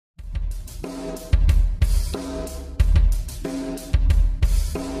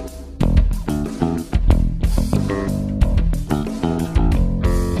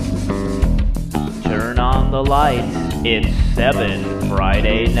the lights. It's 7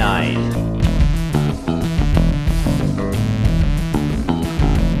 Friday night.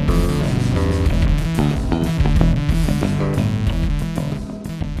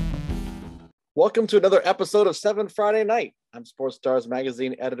 Welcome to another episode of 7 Friday Night. I'm Sports Stars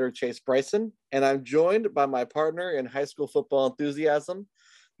Magazine editor Chase Bryson, and I'm joined by my partner in high school football enthusiasm,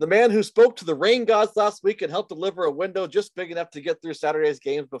 the man who spoke to the rain gods last week and helped deliver a window just big enough to get through Saturday's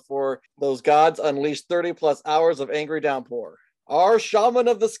games before those gods unleashed 30-plus hours of angry downpour. Our shaman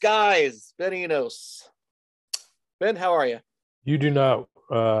of the skies, Ben Enos. Ben, how are you? You do not,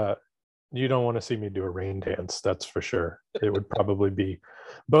 you don't want to see me do a rain dance, that's for sure. It would probably be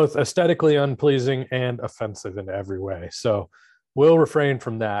both aesthetically unpleasing and offensive in every way. So we'll refrain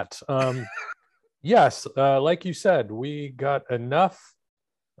from that. Yes, like you said, we got enough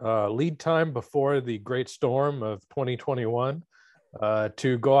lead time before the great storm of 2021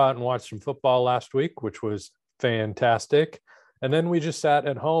 to go out and watch some football last week, which was fantastic. And then we just sat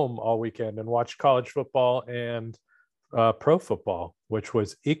at home all weekend and watched college football and pro football, which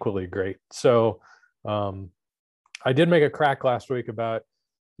was equally great. So I did make a crack last week about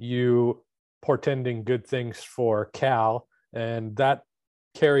you portending good things for Cal, and that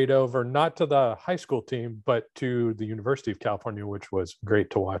carried over not to the high school team, but to the University of California, which was great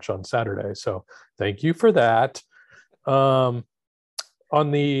to watch on Saturday. So thank you for that. On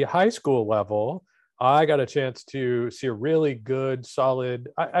the high school level, I got a chance to see a really good, solid,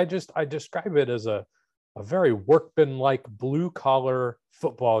 I describe it as a very workman-like blue-collar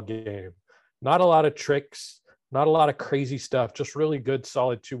football game. Not a lot of tricks, not a lot of crazy stuff, just really good,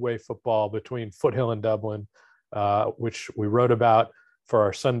 solid two-way football between Foothill and Dublin, which we wrote about for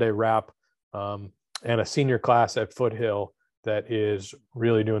our Sunday wrap, and a senior class at Foothill that is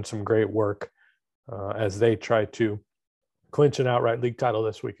really doing some great work as they try to clinch an outright league title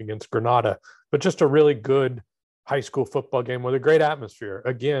this week against Granada. But just a really good high school football game with a great atmosphere.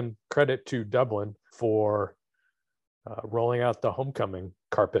 Again, credit to Dublin for rolling out the homecoming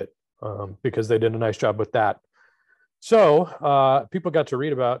carpet because they did a nice job with that. So people got to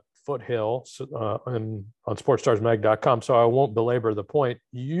read about Foothill on sportstarsmag.com, so I won't belabor the point.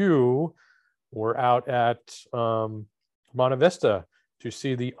 You were out at Monte Vista to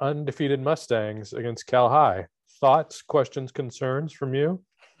see the undefeated Mustangs against Cal High. Thoughts, questions, concerns from you?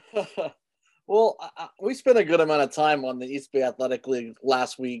 Well, we spent a good amount of time on the East Bay Athletic League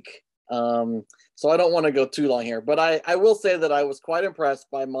last week, so I don't want to go too long here. But I will say that I was quite impressed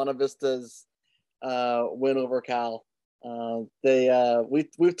by Monte Vista's win over Cal.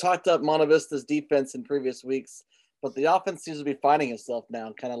 We've talked up Monte Vista's defense in previous weeks, but the offense seems to be finding itself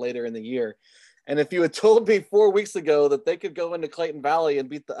now, kind of later in the year. And if you had told me 4 weeks ago that they could go into Clayton Valley and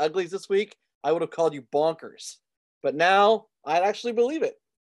beat the Uglies this week, I would have called you bonkers. But now I'd actually believe it.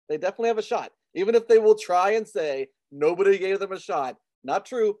 They definitely have a shot, even if they will try and say nobody gave them a shot. Not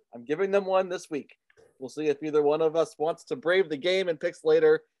true. I'm giving them one this week. We'll see if either one of us wants to brave the game and picks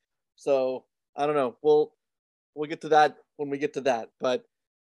later. So I don't know. We'll get to that when we get to that. But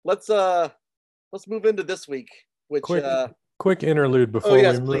let's move into this week. Which quick interlude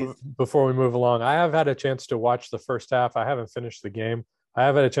before we move along. I have had a chance to watch the first half. I haven't finished the game. I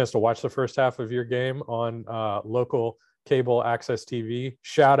have had a chance to watch the first half of your game on local cable access TV.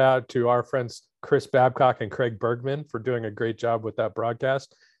 Shout out to our friends Chris Babcock and Craig Bergman for doing a great job with that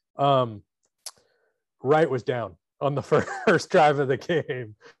broadcast. Wright was down on the first drive of the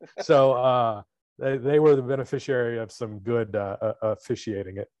game, so they were the beneficiary of some good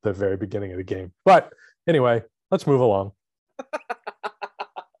officiating at the very beginning of the game. But anyway, let's move along.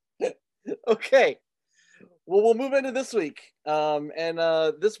 Okay. Well, we'll move into this week. And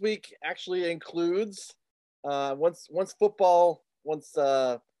this week actually includes once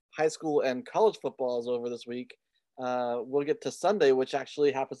high school and college football is over this week, we'll get to Sunday, which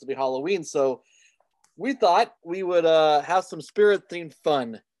actually happens to be Halloween. So we thought we would have some spirit-themed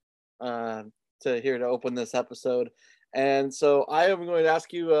fun to open this episode. And so I am going to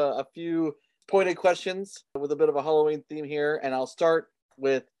ask you a few pointed questions with a bit of a Halloween theme here. And I'll start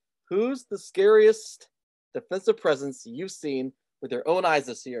with, who's the scariest defensive presence you've seen with your own eyes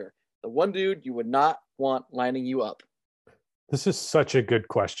this year? The one dude you would not want lining you up. This is such a good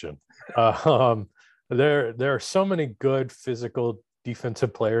question. There are so many good physical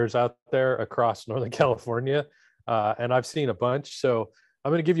defensive players out there across Northern California, and I've seen a bunch. So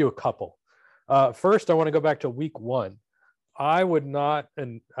I'm going to give you a couple. First, I want to go back to week one. I would not,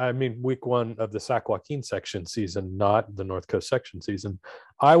 and I mean week one of the Sac Joaquin section season, not the North Coast section season.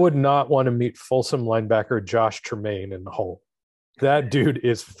 I would not want to meet Folsom linebacker Josh Tremaine in the hole. That dude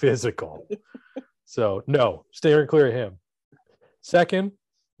is physical. So no, steering clear of him. Second,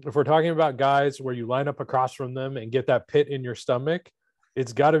 if we're talking about guys where you line up across from them and get that pit in your stomach,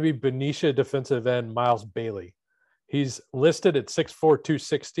 it's got to be Benicia defensive end Miles Bailey. He's listed at 6'4",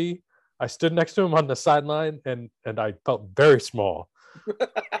 260. I stood next to him on the sideline and I felt very small.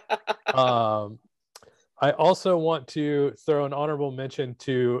 I also want to throw an honorable mention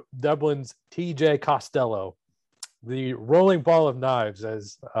to Dublin's TJ Costello, the rolling ball of knives,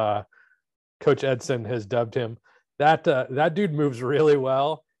 as Coach Edson has dubbed him. That dude moves really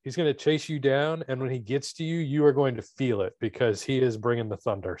well. He's going to chase you down, and when he gets to you, you are going to feel it because he is bringing the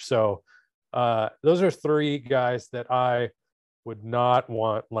thunder. So those are three guys that I would not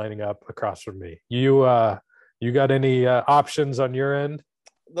want lining up across from me. You got any options on your end?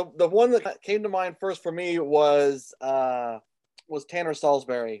 The one that came to mind first for me was Tanner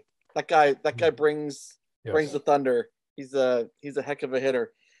Salisbury. That guy brings the thunder. He's a heck of a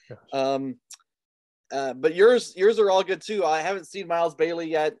hitter. Yes. But yours are all good too. I haven't seen Miles Bailey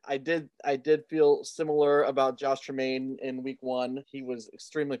yet. I did feel similar about Josh Tremaine in week 1. He was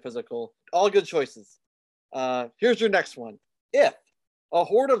extremely physical. All good choices. Here's your next one. If a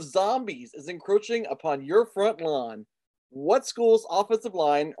horde of zombies is encroaching upon your front lawn, what school's offensive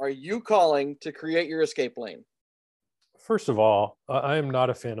line are you calling to create your escape lane? First of all, I am not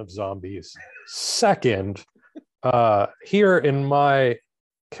a fan of zombies. Second, here in my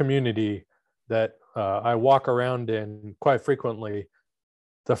community that I walk around in quite frequently,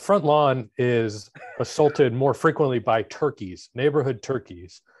 the front lawn is assaulted more frequently by turkeys, neighborhood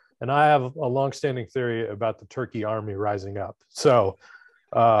turkeys. And I have a longstanding theory about the turkey army rising up. So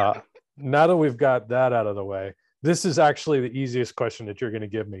now that we've got that out of the way, this is actually the easiest question that you're going to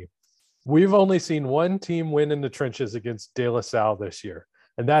give me. We've only seen one team win in the trenches against De La Salle this year,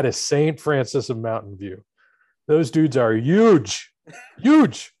 and that is St. Francis of Mountain View. Those dudes are huge,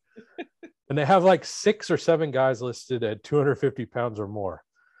 huge. And they have like 6 or 7 guys listed at 250 pounds or more.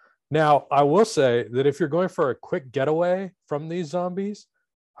 Now, I will say that if you're going for a quick getaway from these zombies,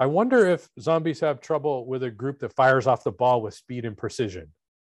 I wonder if zombies have trouble with a group that fires off the ball with speed and precision.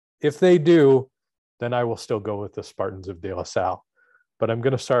 If they do, then I will still go with the Spartans of De La Salle. But I'm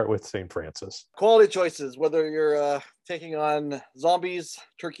going to start with St. Francis. Quality choices, whether you're taking on zombies,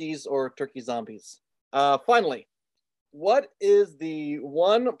 turkeys, or turkey zombies. Finally, what is the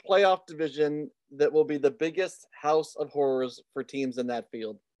one playoff division that will be the biggest house of horrors for teams in that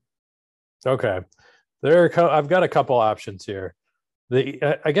field? Okay. I've got a couple options here.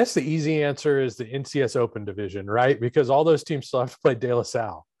 I guess the easy answer is the NCS Open division, right? Because all those teams still have to play De La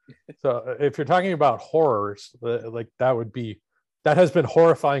Salle. So if you're talking about horrors, like that has been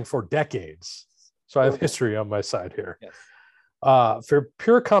horrifying for decades. So I have history on my side here. Yes. For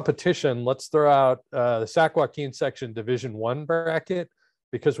pure competition, let's throw out the Sac Joaquin section Division 1 bracket,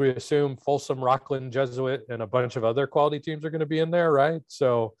 because we assume Folsom, Rockland, Jesuit, and a bunch of other quality teams are going to be in there, right?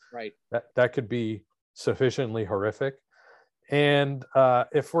 So right. That could be sufficiently horrific. And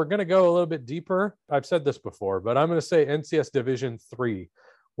if we're going to go a little bit deeper, I've said this before, but I'm going to say NCS Division 3,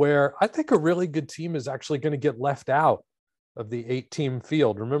 where I think a really good team is actually going to get left out of the 8-team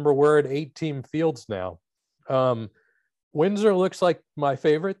field. Remember, we're at 8-team fields now. Windsor looks like my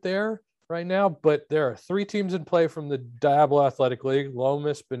favorite there right now, but there are 3 teams in play from the Diablo Athletic League: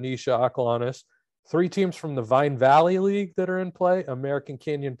 Lomas, Benicia, Acalanes. 3 teams from the Vine Valley League that are in play: American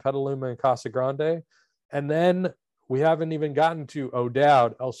Canyon, Petaluma, and Casa Grande. And then we haven't even gotten to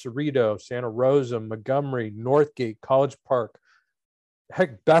O'Dowd, El Cerrito, Santa Rosa, Montgomery, Northgate, College Park.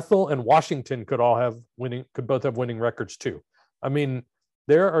 Heck, Bethel and Washington could both have winning records too. I mean,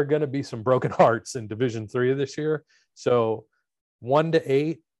 there are going to be some broken hearts in Division 3 this year. So 1 to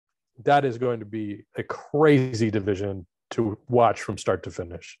 8, that is going to be a crazy division to watch from start to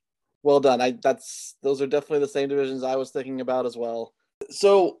finish. Well done. Those are definitely the same divisions I was thinking about as well.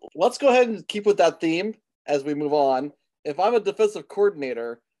 So let's go ahead and keep with that theme as we move on. If I'm a defensive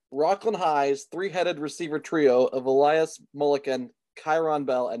coordinator, Rockland High's 3-headed receiver trio of Elias Mulligan, Kyron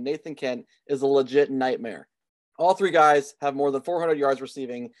Bell, and Nathan Kent is a legit nightmare. All 3 guys have more than 400 yards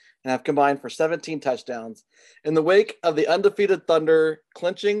receiving and have combined for 17 touchdowns. In the wake of the undefeated Thunder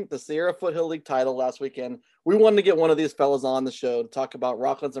clinching the Sierra Foothill League title last weekend, we wanted to get one of these fellas on the show to talk about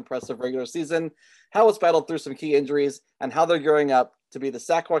Rockland's impressive regular season, how it's battled through some key injuries, and how they're gearing up to be the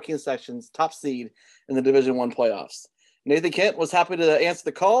Sac Joaquin section's top seed in the Division 1 playoffs. Nathan Kent was happy to answer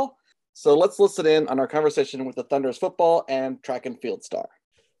the call, so let's listen in on our conversation with the Thunder's football and track and field star.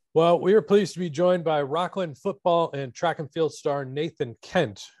 Well, we are pleased to be joined by Rockland football and track and field star Nathan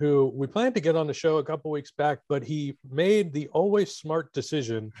Kent, who we planned to get on the show a couple weeks back, but he made the always smart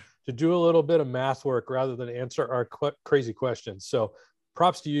decision to do a little bit of math work rather than answer our crazy questions. So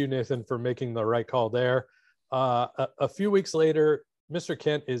props to you, Nathan, for making the right call there. A few weeks later, Mr.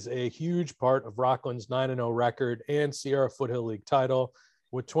 Kent is a huge part of Rockland's 9-0 record and Sierra Foothill League title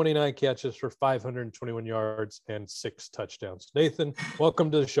with 29 catches for 521 yards and 6 touchdowns. Nathan,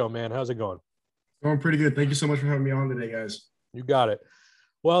 welcome to the show, man. How's it going? Going pretty good. Thank you so much for having me on today, guys. You got it.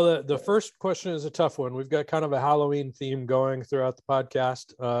 Well, the first question is a tough one. We've got kind of a Halloween theme going throughout the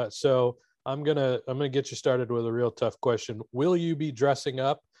podcast. So I'm gonna get you started with a real tough question. Will you be dressing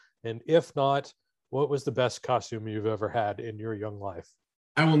up? And if not, what was the best costume you've ever had in your young life?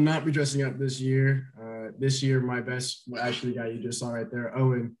 I will not be dressing up this year. This year, my best, actually, the guy you just saw right there,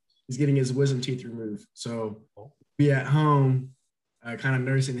 Owen, he's getting his wisdom teeth removed. So be at home, kind of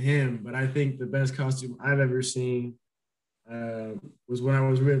nursing him. But I think the best costume I've ever seen was when I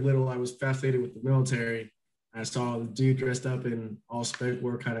was really little. I was fascinated with the military. I saw the dude dressed up in all spec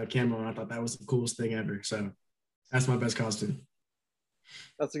war kind of camo, and I thought that was the coolest thing ever. So that's my best costume.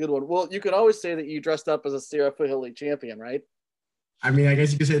 That's a good one. Well, you could always say that you dressed up as a Sierra Foothill League champion, right? I mean, I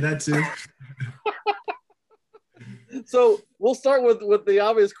guess you could say that too. So we'll start with the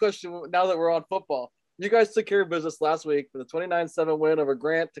obvious question now that we're on football. You guys took care of business last week with a 29-7 win over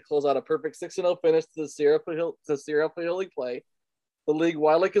Grant to close out a perfect 6-0 finish to the Sierra Foothill League play. The league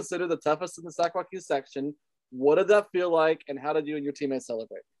widely considered the toughest in the Sac-Waukees section. What did that feel like, and how did you and your teammates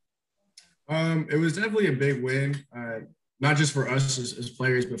celebrate? It was definitely a big win, not just for us as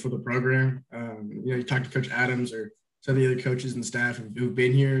players, but for the program. You talk to Coach Adams or some of the other coaches and staff who've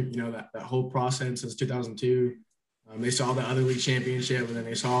been here, that whole process since 2002. They saw the other league championship, and then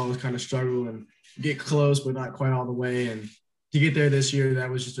they saw us kind of struggle and get close, but not quite all the way. And to get there this year, that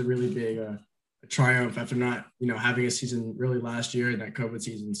was just a really big a triumph after not, having a season really last year in that COVID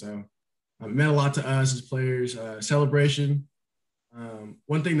season. So it meant a lot to us as players. Celebration.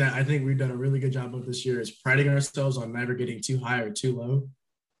 One thing that I think we've done a really good job of this year is priding ourselves on never getting too high or too low.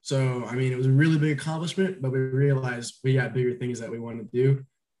 So, I mean, it was a really big accomplishment, but we realized we got bigger things that we wanted to do.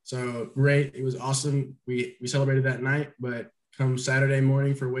 So great. It was awesome. We celebrated that night, but come Saturday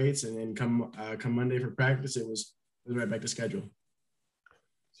morning for weights and then come Monday for practice, it was right back to schedule.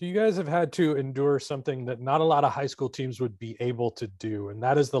 So you guys have had to endure something that not a lot of high school teams would be able to do, and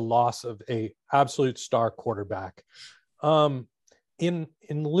that is the loss of a absolute star quarterback. In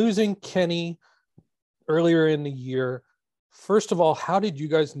losing Kenny earlier in the year, first of all, how did you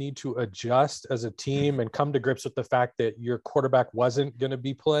guys need to adjust as a team and come to grips with the fact that your quarterback wasn't going to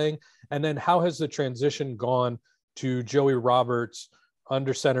be playing? And then how has the transition gone to Joey Roberts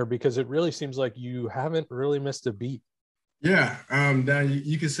under center? Because it really seems like you haven't really missed a beat. Yeah,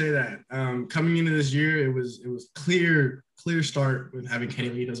 you could say that. Coming into this year, it was clear start with having Kenny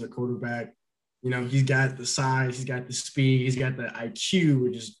Lead as a quarterback. He's got the size, he's got the speed, he's got the IQ,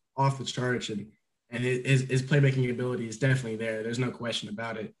 which is off the charts, and his playmaking ability is definitely there. There's no question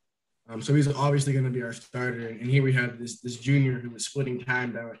about it. So he's obviously going to be our starter. And here we have this junior who was splitting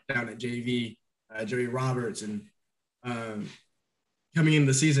time down at JV, Joey Roberts, and coming into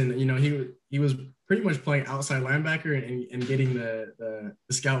the season, he was pretty much playing outside linebacker and getting the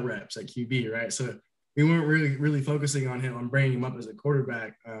scout reps at QB, right? So we weren't really focusing on him, on bringing him up as a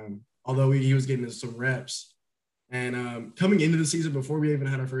quarterback, although he was getting some reps. And coming into the season, before we even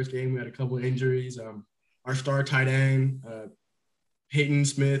had our first game, we had a couple of injuries. Our star tight end, Peyton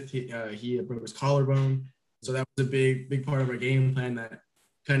Smith, he broke his collarbone. So that was a big part of our game plan that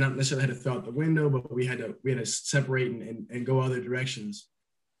kind of not necessarily had to throw out the window, but we had to separate and go other directions.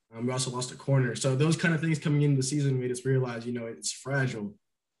 We also lost a corner. So those kind of things coming into the season made us realize, it's fragile.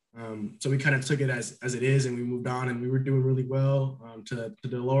 So we kind of took it as it is, and we moved on, and we were doing really well to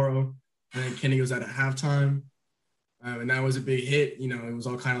DeLauro. And then Kenny was at halftime. And that was a big hit. It was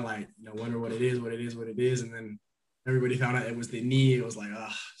all kind of like, wonder what it is. And then everybody found out it was the knee. It was like,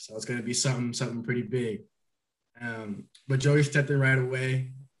 so it's going to be something pretty big. But Joey stepped in right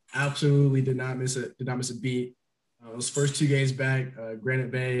away. Absolutely did not miss a beat. Those first 2 games back,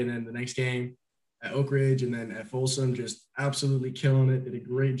 Granite Bay, and then the next game at Oak Ridge, and then at Folsom, just absolutely killing it. Did a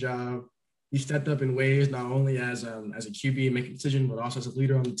great job. He stepped up in ways not only as a QB and making a decision, but also as a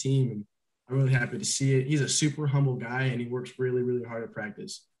leader on the team. And I'm really happy to see it. He's a super humble guy, and he works really, really hard at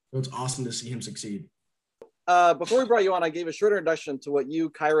practice. So it's awesome to see him succeed. Before we brought you on, I gave a short introduction to what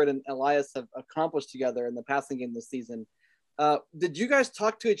you, Kyron, and Elias have accomplished together in the passing game this season. Did you guys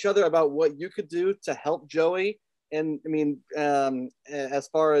talk to each other about what you could do to help Joey? And as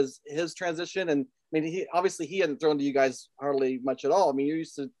far as his transition, and he hadn't thrown to you guys hardly much at all. I mean, you're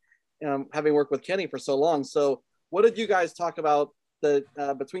used to having worked with Kenny for so long. So what did you guys talk about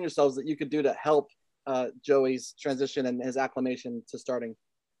between yourselves that you could do to help Joey's transition and his acclimation to starting?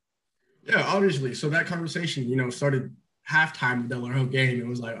 Yeah, obviously. So that conversation, started halftime of the Del Oro game. It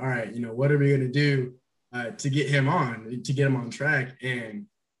was like, all right, what are we going to do to get him on track. And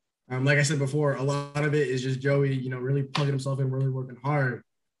like I said before, a lot of it is just Joey, really plugging himself in, really working hard.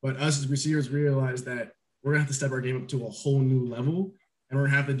 But us as receivers realize that we're gonna have to step our game up to a whole new level, and we're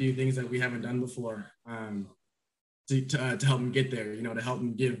gonna have to do things that we haven't done before to help him get there. To help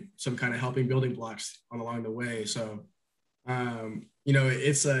him give some kind of helping building blocks along the way. So,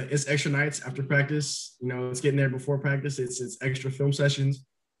 it's extra nights after practice. It's getting there before practice. It's extra film sessions,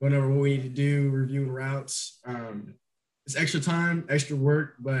 going over what we need to do, reviewing routes. It's extra time, extra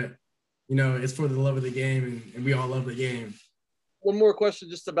work, but it's for the love of the game, and we all love the game. One more question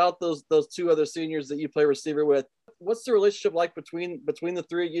just about those two other seniors that you play receiver with. What's the relationship like between the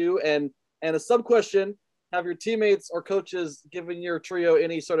three of you? And a sub question, have your teammates or coaches given your trio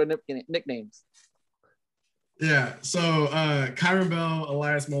any sort of nicknames? Yeah, so Kyron Bell,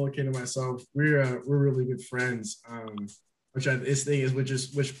 Elias Mulliken, and myself, we're really good friends. Which I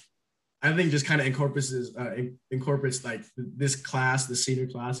think just kind of incorporates like this class, the senior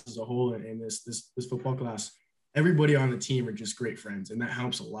class as a whole, and this football class. Everybody on the team are just great friends, and that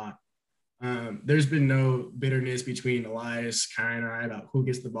helps a lot. There's been no bitterness between Elias, Kyron, and I about who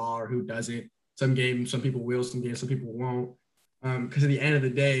gets the ball or who doesn't. Some games, some people will, some games, some people won't. Because at the end of the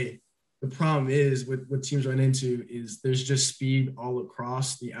day, the problem is with what teams run into is there's just speed all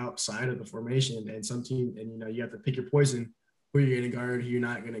across the outside of the formation, and you have to pick your poison, who you're going to guard, who you're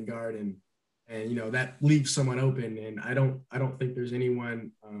not going to guard, and that leaves someone open. And I don't think there's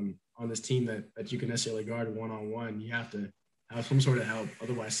anyone on this team that you can necessarily guard one-on-one. You have to have some sort of help,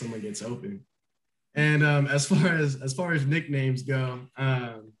 otherwise someone gets open. And as far as nicknames go,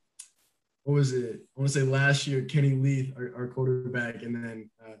 what was it? I want to say last year, Kenny Leith, our quarterback, and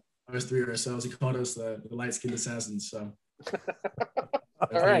then us three ourselves, he called us the light-skinned assassins. So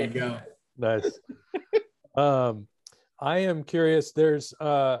all right, you go. Nice. I am curious. There's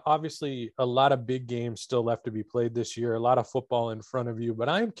obviously a lot of big games still left to be played this year, a lot of football in front of you, but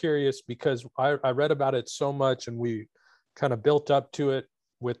I'm curious because I read about it so much and we kind of built up to it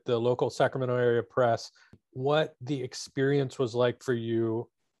with the local Sacramento area press, what the experience was like for you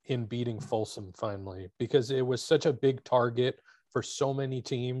in beating Folsom finally, because it was such a big target for so many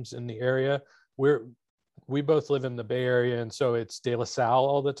teams in the area. We both live in the Bay Area, and so it's De La Salle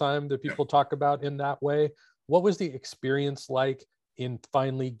all the time that people talk about in that way. What was the experience like in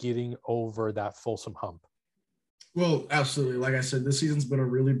finally getting over that Folsom hump? Well, absolutely. Like I said, this season's been a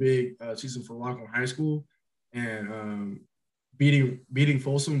really big season for Rockland High School, and beating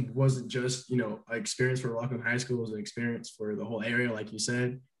Folsom wasn't just an experience for Rockland High School. It was an experience for the whole area, like you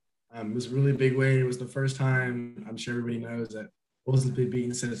said. It was a really big win. It was the first time, I'm sure everybody knows, that Folsom's been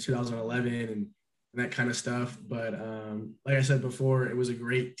beaten since 2011 and that kind of stuff. But like I said before, it was a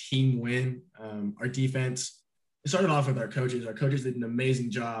great team win. Our defense, it started off with our coaches. Our coaches did an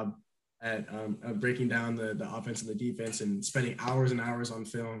amazing job at breaking down the offense and the defense and spending hours and hours on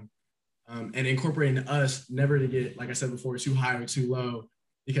film and incorporating us never to get, like I said before, too high or too low,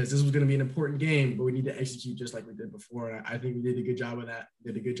 because this was going to be an important game, but we need to execute just like we did before. And I think we did a good job of that.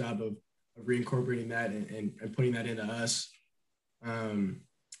 Did a good job of reincorporating that and putting that into us.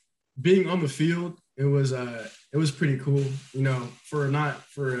 Being on the field, it was pretty cool. For not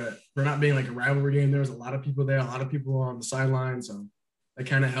being like a rivalry game, there was a lot of people there, a lot of people on the sidelines. So that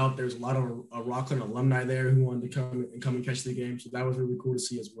kind of helped. There was a lot of Rockland alumni there who wanted to come and catch the game. So that was really cool to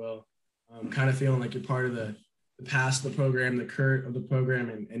see as well. Kind of feeling like you're part of the past of the program, the current of the program,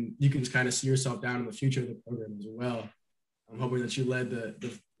 and you can kind of see yourself down in the future of the program as well. I'm hoping that you led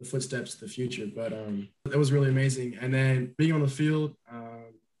the footsteps to the future, but it was really amazing. And then being on the field,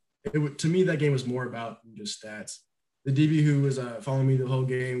 to me, that game was more about just stats. The DB who was following me the whole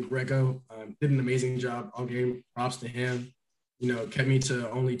game, Greco, did an amazing job all game. Props to him. Kept me to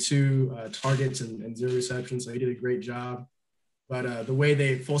only 2 targets and 0 receptions, so he did a great job. But the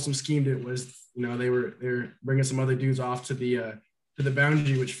way Folsom schemed it was, they were bringing some other dudes off to the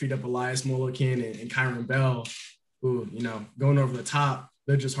boundary, which freed up Elias Mulliken and Kyron Bell, who, going over the top,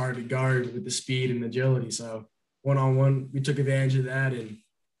 they're just hard to guard with the speed and agility. So one-on-one, we took advantage of that. And,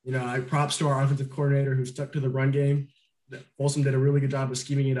 I props to our offensive coordinator who stuck to the run game. Folsom did a really good job of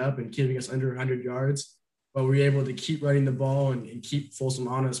scheming it up and keeping us under 100 yards. But we were able to keep running the ball and keep Folsom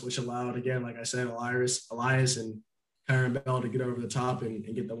on us, which allowed, again, like I said, Elias and Kyron Bell to get over the top and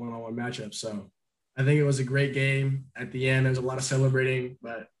get the one-on-one matchup. So I think it was a great game. At the end, there was a lot of celebrating,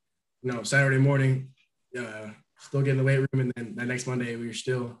 but, Saturday morning, still getting the weight room. And then that next Monday, we were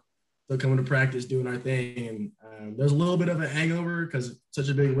still coming to practice, doing our thing. And there's a little bit of a hangover because it's such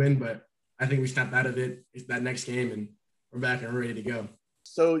a big win, but I think we snapped out of it that next game and we're back and we're ready to go.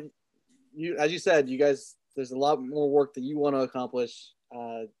 So as you said, you guys, there's a lot more work that you want to accomplish.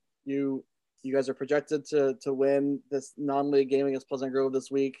 You You guys are projected to win this non-league game against Pleasant Grove this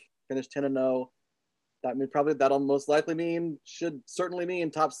week. Finish 10-0. That'll most likely should certainly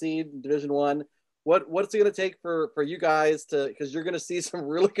mean top seed in Division One. What's it going to take for you guys because you're going to see some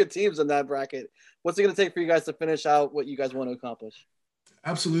really good teams in that bracket. What's it going to take for you guys to finish out what you guys want to accomplish?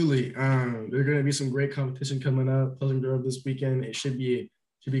 Absolutely. There's going to be some great competition coming up. Pleasant Grove this weekend. It should be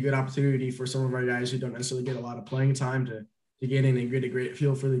a good opportunity for some of our guys who don't necessarily get a lot of playing time to get in and get a great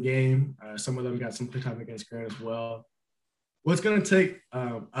feel for the game. Some of them got some good time against Grant as well. What's going to take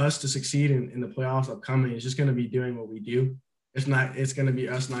us to succeed in the playoffs upcoming is just going to be doing what we do. It's going to be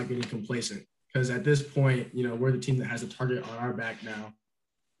us not getting complacent, because at this point, we're the team that has a target on our back now.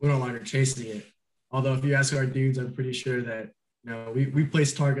 We're no longer chasing it. Although if you ask our dudes, I'm pretty sure that we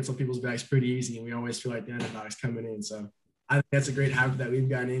place targets on people's backs pretty easy, and we always feel like the underdog's coming in. So I think that's a great habit that we've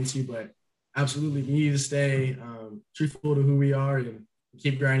gotten into. But absolutely, we need to stay truthful to who we are and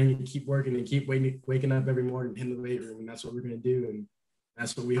keep grinding and keep working and keep waking up every morning in the weight room. And that's what we're going to do. And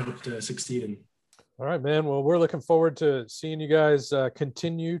that's what we hope to succeed in. All right, man. Well, we're looking forward to seeing you guys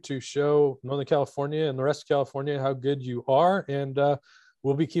continue to show Northern California and the rest of California how good you are. And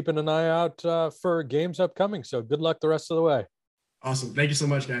we'll be keeping an eye out for games upcoming. So good luck the rest of the way. Awesome. Thank you so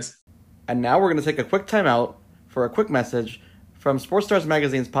much, guys. And now we're going to take a quick timeout for a quick message from Sports Stars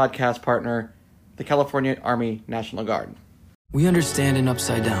Magazine's podcast partner, the California Army National Guard. We understand an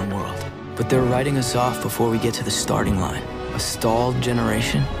upside-down world, but they're writing us off before we get to the starting line. A stalled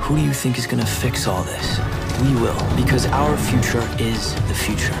generation? Who do you think is going to fix all this? We will, because our future is the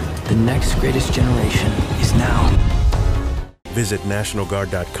future. The next greatest generation is now. Visit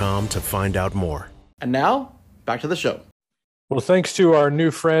NationalGuard.com to find out more. And now, back to the show. Well, thanks to our new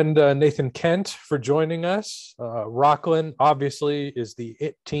friend, Nathan Kent, for joining us. Rockland, obviously, is the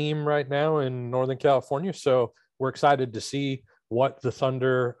it team right now in Northern California, so we're excited to see what the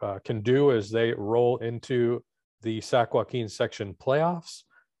Thunder can do as they roll into the Sac Joaquin section playoffs.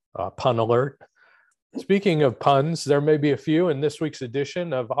 Pun alert. Speaking of puns, there may be a few in this week's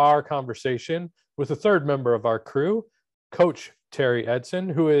edition of our conversation with a third member of our crew, Coach Terry Edson,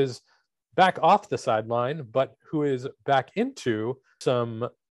 who is back off the sideline, but who is back into some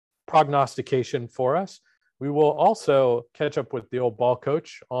prognostication for us. We will also catch up with the old ball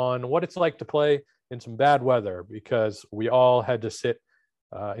coach on what it's like to play in some bad weather, because we all had to sit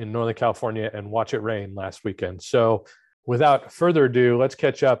in Northern California and watch it rain last weekend. So without further ado, let's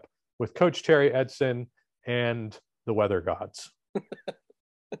catch up with Coach Terry Edson and the weather gods.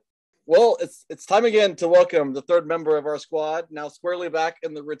 Well, it's time again to welcome the third member of our squad, now squarely back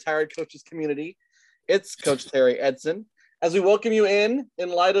in the retired coaches community. It's Coach Terry Edson. As we welcome you in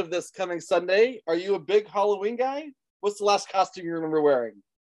light of this coming Sunday, are you a big Halloween guy? What's the last costume you remember wearing?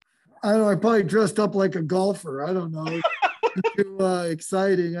 I don't know. I probably dressed up like a golfer. I don't know. Too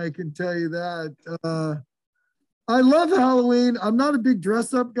exciting, I can tell you that. I love Halloween. I'm not a big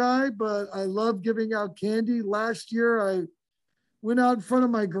dress-up guy, but I love giving out candy. Last year, I went out in front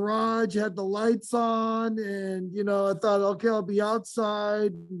of my garage, had the lights on, and, I thought, okay, I'll be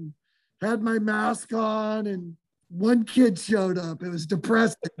outside, and had my mask on, and one kid showed up. It was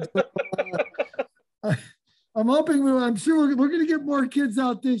depressing. I'm sure we're going to get more kids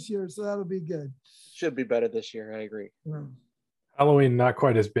out this year, so that'll be good. Should be better this year. I agree. Yeah. Halloween, not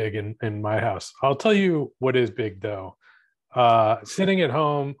quite as big in my house. I'll tell you what is big, though. Sitting at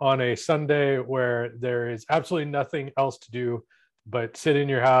home on a Sunday where there is absolutely nothing else to do but sit in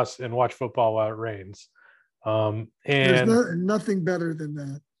your house and watch football while it rains. And there's nothing better than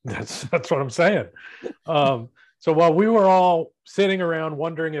that. That's what I'm saying. So while we were all sitting around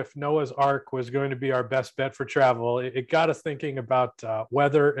wondering if Noah's Ark was going to be our best bet for travel, it got us thinking about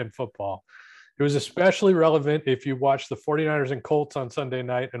weather and football. It was especially relevant if you watched the 49ers and Colts on Sunday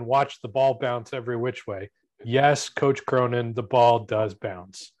night and watched the ball bounce every which way. Yes, Coach Cronin, the ball does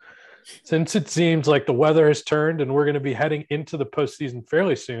bounce. Since it seems like the weather has turned and we're going to be heading into the postseason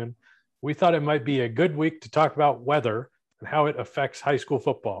fairly soon, we thought it might be a good week to talk about weather and how it affects high school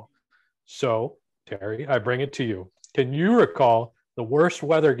football. So, Terry, I bring it to you. Can you recall the worst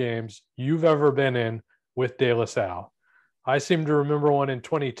weather games you've ever been in with De La Salle? I seem to remember one in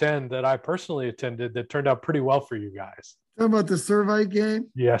 2010 that I personally attended that turned out pretty well for you guys. Talking about the Servite game?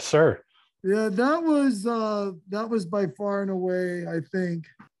 Yes, sir. Yeah, that was by far and away, I think.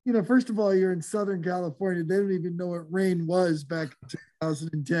 First of all, you're in Southern California. They don't even know what rain was back in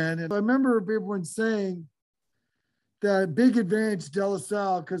 2010. And I remember everyone saying that big advantage De La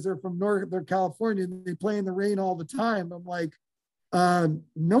Salle because they're from they're California and they play in the rain all the time. I'm like,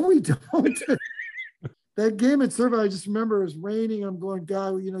 no, we don't. That game at Servite, I just remember it was raining. I'm going,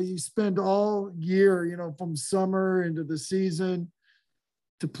 God, you spend all year, from summer into the season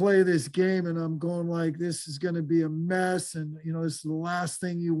to play this game, and I'm going like, this is going to be a mess, and this is the last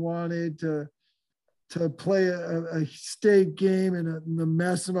thing you wanted to play a state game and the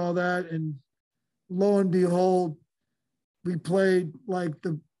mess and all that. And lo and behold, we played like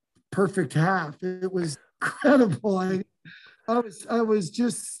the perfect half. It was incredible. I was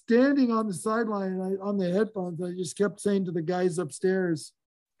just standing on the sideline on the headphones. I just kept saying to the guys upstairs,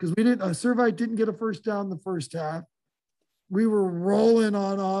 because Servite didn't get a first down the first half. We were rolling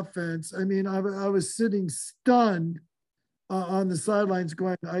on offense. I mean, I was sitting stunned on the sidelines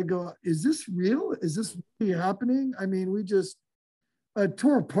going, is this real? Is this really happening? I mean, we just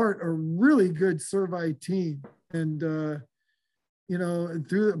tore apart a really good Servite team. And,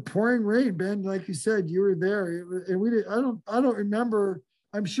 through the pouring rain, Ben, like you said, you were there. And we did. I don't remember.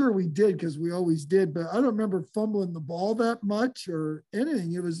 I'm sure we did because we always did, but I don't remember fumbling the ball that much or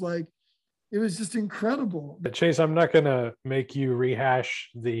anything. It was just incredible. Chase, I'm not going to make you rehash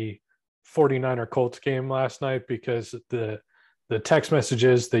the 49er Colts game last night because the text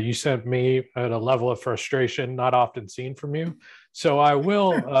messages that you sent me at a level of frustration not often seen from you. So I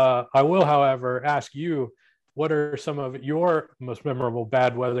will, however, ask you, what are some of your most memorable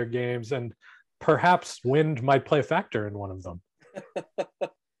bad weather games, and perhaps wind might play a factor in one of them?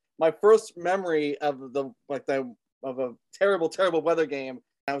 My first memory of a terrible weather game,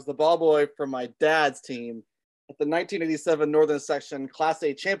 I was the ball boy for my dad's team at the 1987 Northern Section Class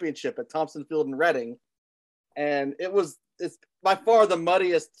A Championship at Thompson Field in Reading. And it's by far the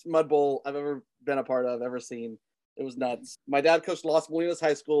muddiest mud bowl I've ever been a part of, ever seen. It was nuts. My dad coached Las Molinas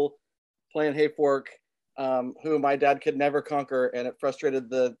High School, playing Hayfork, who my dad could never conquer, and it frustrated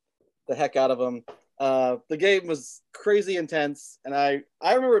the heck out of him. The game was crazy intense, and I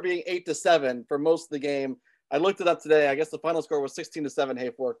remember being 8-7 for most of the game. I looked it up today. I guess the final score was 16-7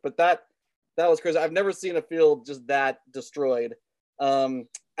 Hayfork, but that was crazy. I've never seen a field just that destroyed.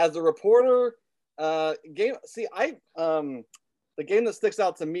 As a reporter, the game that sticks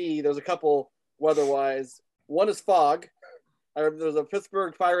out to me, there's a couple weather-wise. One is fog. There's a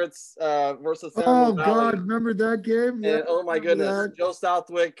Pittsburgh Pirates versus San Valley. God, remember that game? Yeah. And, oh my goodness, Joe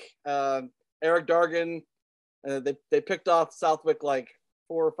Southwick, Eric Dargan, they picked off Southwick like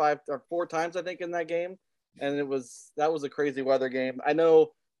 4 times, I think, in that game, and that was a crazy weather game. I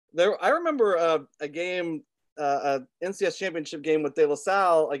know I remember a game, a NCS championship game with De La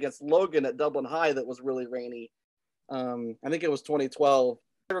Salle against Logan at Dublin High that was really rainy. I think it was 2012.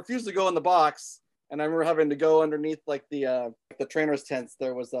 I refused to go in the box, and I remember having to go underneath like the trainers' tents.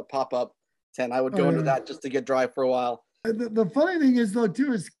 There was a pop-up tent. I would go into that just to get dry for a while. The funny thing is, though,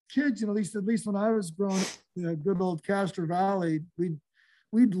 too, as kids, at least when I was growing up, good old Castro Valley, we'd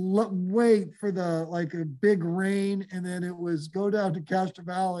wait for a big rain, and then it was go down to Castro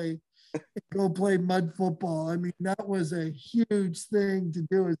Valley and go play mud football. I mean, that was a huge thing to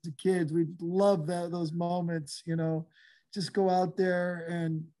do as the kids. We'd love those moments, just go out there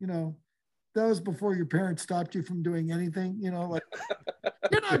and, that was before your parents stopped you from doing anything, you're not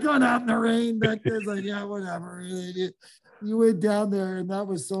going out in the rain. Back then, like, yeah, whatever. You went down there, and that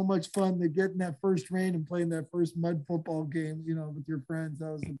was so much fun to get in that first rain and playing that first mud football game, with your friends.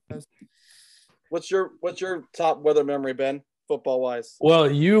 That was the best. What's your top weather memory, Ben, football wise?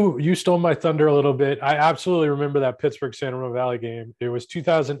 Well, you stole my thunder a little bit. I absolutely remember that Pittsburgh San Ramon Valley game. It was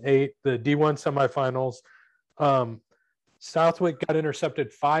 2008, the D1 semifinals. Southwick got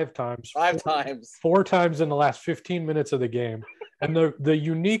intercepted 5 times. 4 times in the last 15 minutes of the game. And the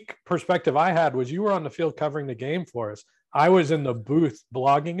unique perspective I had was you were on the field covering the game for us. I was in the booth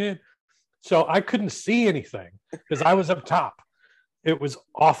blogging it. So I couldn't see anything because I was up top. It was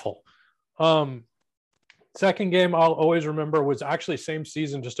awful. Second game I'll always remember was actually same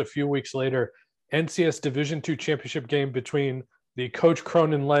season, just a few weeks later, NCS Division II championship game between the Coach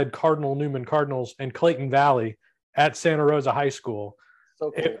Cronin-led Cardinal Newman Cardinals and Clayton Valley at Santa Rosa High School.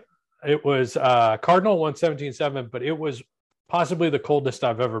 So cool. It was Cardinal won 17-7, but it was possibly the coldest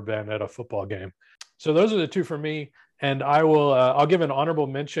I've ever been at a football game. So those are the two for me. And I'll give an honorable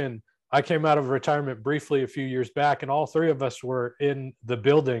mention. I came out of retirement briefly a few years back, and all 3 of us were in the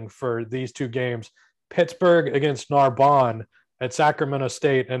building for these 2 games: Pittsburgh against Narbonne at Sacramento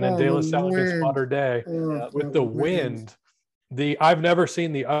State, and then De La Salle against Mater Dei. With the wind, I've never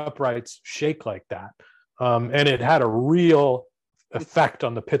seen the uprights shake like that. And it had a real effect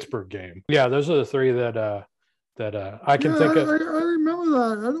on the Pittsburgh game. Yeah, those are the 3 that I can think of. I remember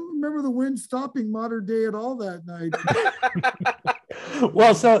that. I don't remember the wind stopping Mater Dei at all that night.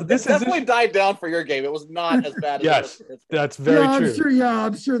 Well, so this definitely died down for your game. It was not as bad as yes, that's very true.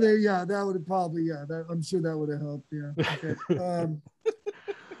 I'm sure that would have probably, I'm sure that would have helped. Yeah. Okay.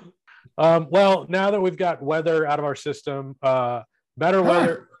 Well, now that we've got weather out of our system, Better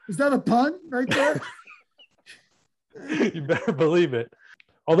weather. Is that a pun right there? You better believe it.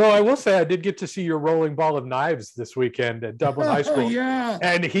 Although I will say I did get to see your rolling ball of knives this weekend at Dublin High School. Yeah.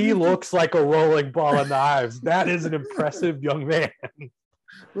 And he looks like a rolling ball of knives. That is an impressive young man.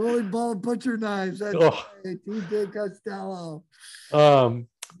 Rolling ball butcher knives. That's Oh. right. TJ Costello.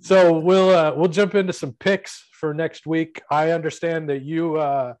 So we'll jump into some picks for next week. I understand that you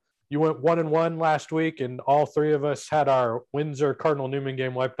went 1-1 last week, and all three of us had our Windsor Cardinal Newman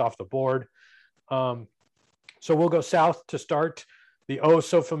game wiped off the board. So we'll go south to start the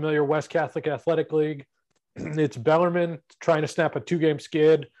so familiar West Catholic Athletic League. It's Bellarmine trying to snap a 2-game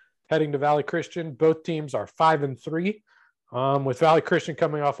skid, heading to Valley Christian. Both teams are 5-3, with Valley Christian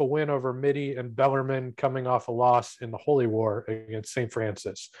coming off a win over Mitty and Bellarmine coming off a loss in the Holy War against St.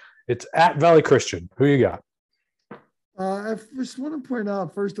 Francis. It's at Valley Christian. Who you got? I just want to point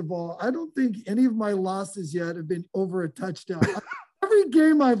out, first of all, I don't think any of my losses yet have been over a touchdown. Every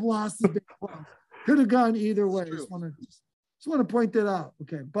game I've lost has been close. Could have gone either way. Just want to point that out.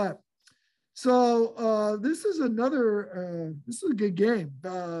 Okay, but so this is a good game.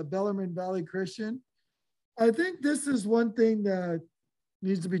 Bellarmine Valley Christian. I think this is one thing that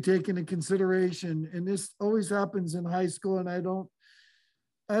needs to be taken into consideration, and this always happens in high school. And I don't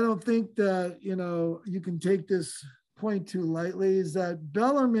think that you can take this point too lightly. Is that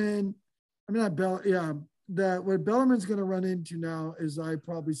Bellarmine? I mean, that what Bellarmine's going to run into now is, I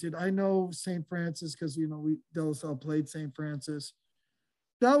probably said, I know St. Francis because, we De La Salle played St. Francis.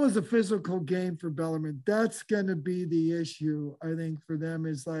 That was a physical game for Bellarmine. That's going to be the issue, I think, for them,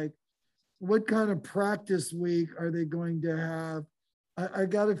 is like, what kind of practice week are they going to have? I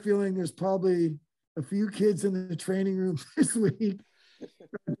got a feeling there's probably a few kids in the training room this week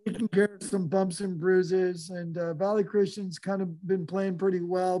taking care of some bumps and bruises. And Valley Christian's kind of been playing pretty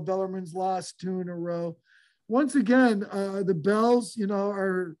well. Bellarmine's lost 2 in a row. Once again, the Bells,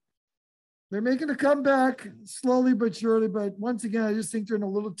 they're making a comeback slowly but surely. But once again, I just think they're in a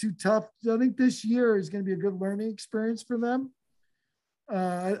little too tough. I think this year is going to be a good learning experience for them.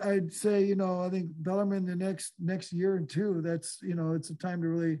 I'd say, I think Bellarmine the next year or two, that's, it's a time to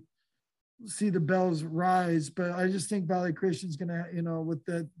really see the Bells rise. But I just think Valley Christian's going to, with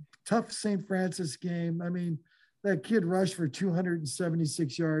that tough St. Francis game, I mean, that kid rushed for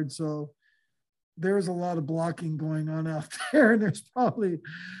 276 yards. So there's a lot of blocking going on out there, and there's probably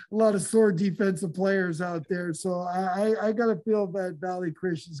a lot of sore defensive players out there. So I got to feel that Valley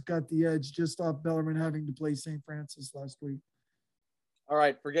Christian's got the edge just off Bellarmine having to play St. Francis last week. All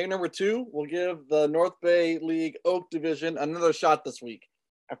right, for game number 2, we'll give the North Bay League Oak Division another shot this week.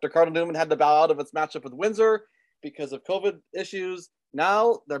 After Cardinal Newman had to bow out of its matchup with Windsor because of COVID issues,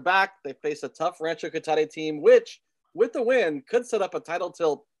 now they're back. They face a tough Rancho Cotati team, which, with the win, could set up a title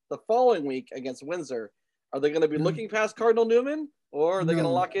tilt the following week against Windsor. Are they going to be looking past Cardinal Newman, or are they going to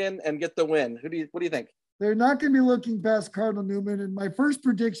lock in and get the win? What do you think? They're not going to be looking past Cardinal Newman. And my first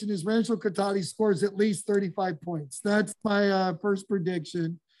prediction is Rancho Cotati scores at least 35 points. That's my first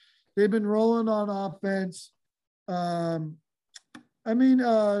prediction. They've been rolling on offense. The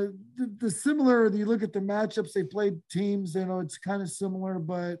similar, you look at the matchups, they played teams, it's kind of similar,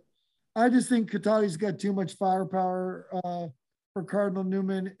 but I just think Cotati's got too much firepower for Cardinal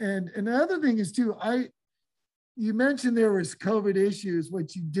Newman. And the other thing is too, you mentioned there was COVID issues.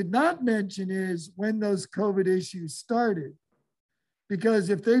 What you did not mention is when those COVID issues started. Because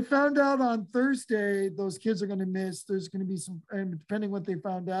if they found out on Thursday, those kids are going to miss, there's going to be some, and depending what they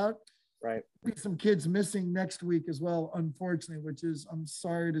found out, right, be some kids missing next week as well, unfortunately, which is, I'm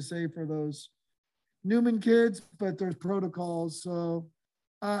sorry to say for those Newman kids, but there's protocols. So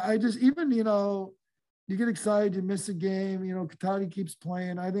I just, even, you get excited, you miss a game, Cotati keeps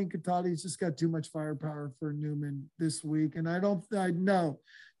playing. I think Cotati's just got too much firepower for Newman this week. And I know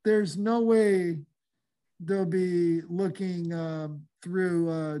there's no way they'll be looking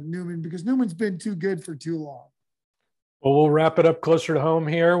through Newman, because Newman's been too good for too long. Well, we'll wrap it up closer to home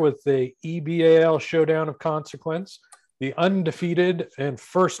here with the EBAL showdown of consequence. The undefeated and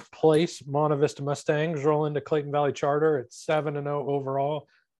first place Monte Vista Mustangs roll into Clayton Valley Charter at 7-0 overall,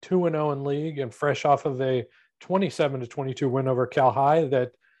 2-0 in league, and fresh off of a 27-22 win over Cal High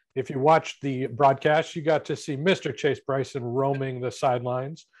that, if you watched the broadcast, you got to see Mr. Chase Bryson roaming the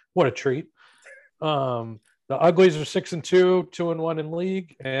sidelines. What a treat. The Uglies are 6-2, 2-1 in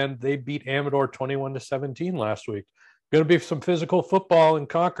league, and they beat Amador 21-17 last week. Going to be some physical football in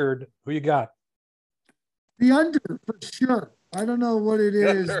Concord. Who you got? The under, for sure. I don't know what it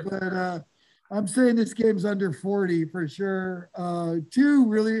is, but I'm saying this game's under 40 for sure.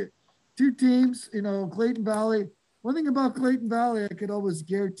 Two teams, Clayton Valley. One thing about Clayton Valley, I could always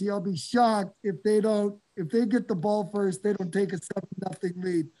guarantee I'll be shocked if they don't if they get the ball first, they don't take a 7-0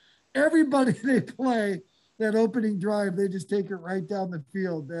 lead. Everybody they play that opening drive, they just take it right down the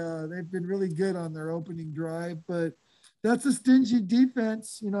field. They've been really good on their opening drive, but that's a stingy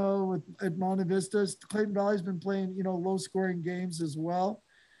defense, at Monte Vista. Clayton Valley's been playing, low scoring games as well.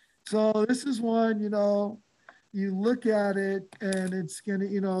 So this is one, you look at it and it's going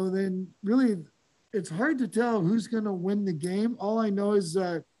to, then really it's hard to tell who's going to win the game. All I know is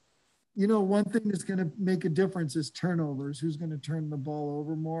that, one thing that's going to make a difference is turnovers. Who's going to turn the ball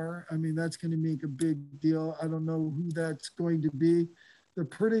over more? I mean, that's going to make a big deal. I don't know who that's going to be. They're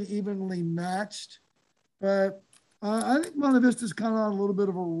pretty evenly matched, but I think Monte Vista's kind of on a little bit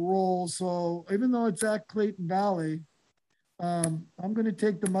of a roll. So even though it's at Clayton Valley, I'm going to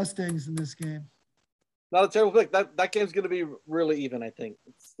take the Mustangs in this game. Not a terrible pick. That game's going to be really even, I think.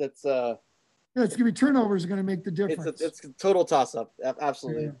 It's going to be turnovers are going to make the difference. It's a total toss-up.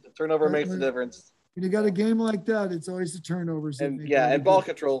 Absolutely. Yeah. The turnover makes the difference. When you got a game like that, it's always the turnovers. And ball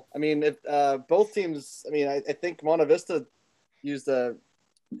control. I mean, if both teams, I think Monte Vista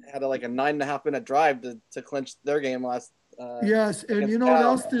had a 9.5 minute drive to clinch their game last. Yes, and you know what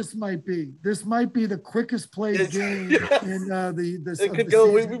else this might be? This might be the quickest played game in the. It could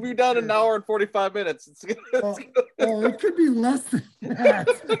go. We'll be down an hour and 45 minutes. It could be less than that.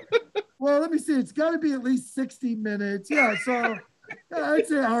 Well, let me see. It's got to be at least 60 minutes. Yeah, so I'd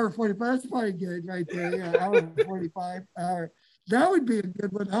say hour 45. That's probably good right there. Yeah, hour 45. That would be a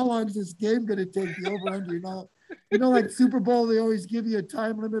good one. How long is this game going to take? The over-under, like Super Bowl, they always give you a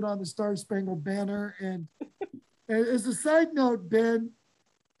time limit on the Star Spangled Banner. And as a side note, Ben,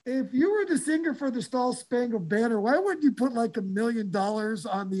 if you were the singer for the Star Spangled Banner, why wouldn't you put $1 million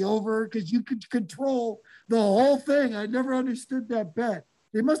on the over? Because you could control the whole thing. I never understood that bet.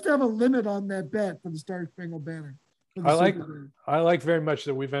 They must have a limit on that bet for the Star Spangled Banner. I like very much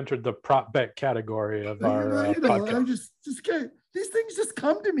that we've entered the prop bet category of our podcast. I'm just these things just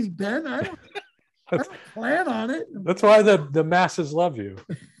come to me, Ben. I don't plan on it. That's why the masses love you.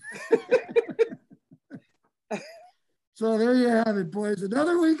 So there you have it, boys.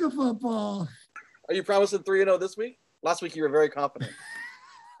 Another week of football. Are you promising 3-0 this week? Last week you were very confident.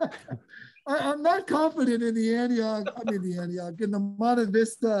 I'm not confident in the Antioch. In the Monte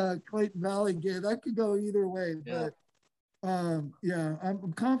Vista Clayton Valley game. That could go either way. Yeah. But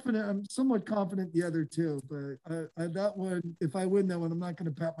I'm confident. I'm somewhat confident the other two. But that one, if I win that one, I'm not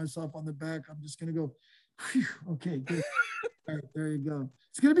going to pat myself on the back. I'm just going to go, whew, okay, good. All right, there you go.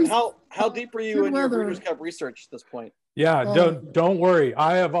 It's going to be how deep are you in your Breeders' Cup research at this point? Yeah, don't worry.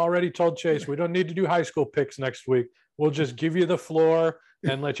 I have already told Chase we don't need to do high school picks next week. We'll just give you the floor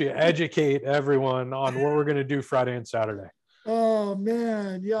and let you educate everyone on what we're going to do Friday and Saturday. Oh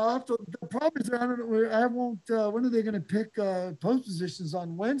man, yeah. The problem is I won't. When are they going to pick post positions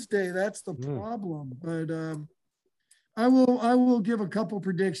on Wednesday? That's the problem. But I will give a couple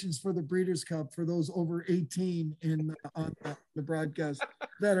predictions for the Breeders' Cup for those over 18 on the broadcast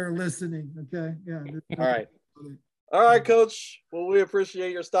that are listening. Okay, yeah. All right, Coach. Well, we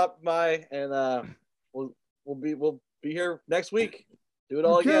appreciate your stopping by, and we'll be here next week. Do it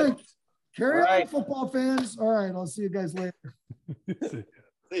all again. Carry on, football fans. All right, I'll see you guys later.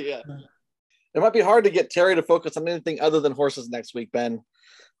 See ya. It might be hard to get Terry to focus on anything other than horses next week, Ben.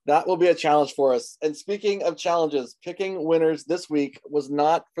 That will be a challenge for us. And speaking of challenges, picking winners this week was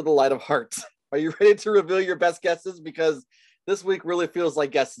not for the light of heart. Are you ready to reveal your best guesses? Because this week really feels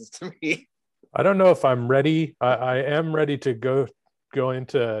like guesses to me. I don't know if I'm ready. I am ready to go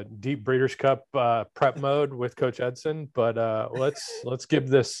into deep Breeders' Cup prep mode with Coach Edson, but let's give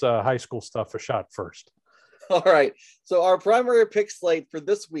this high school stuff a shot first. All right. So our primary pick slate for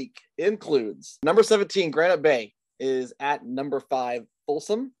this week includes number 17, Granite Bay, is at number 5,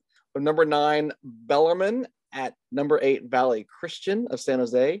 Folsom. Number 9, Bellarmine at number 8, Valley Christian of San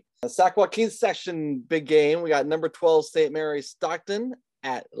Jose. Sac Joaquin section big game. We got number 12, St. Mary's Stockton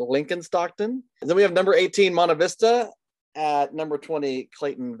at Lincoln Stockton. And then we have number 18, Monte Vista at number 20,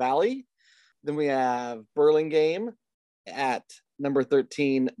 Clayton Valley. Then we have Burlingame at number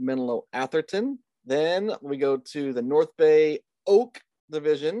 13, Menlo Atherton. Then we go to the North Bay Oak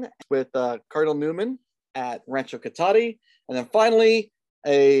Division with Cardinal Newman at Rancho Cotati. And then finally,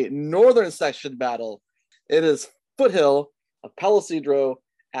 a northern section battle. It is Foothill of Palo Cedro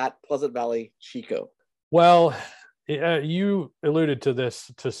at Pleasant Valley Chico. Well, you alluded to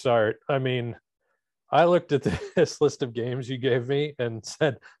this to start. I mean, I looked at this list of games you gave me and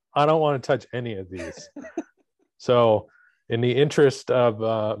said, I don't want to touch any of these. So in the interest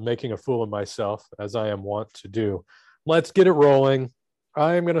of making a fool of myself, as I am wont to do, let's get it rolling.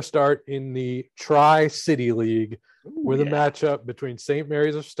 I am going to start in the Tri-City League with a matchup between St.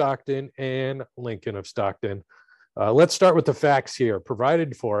 Mary's of Stockton and Lincoln of Stockton. Let's start with the facts here,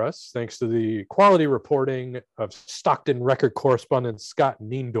 provided for us thanks to the quality reporting of Stockton record correspondent Scott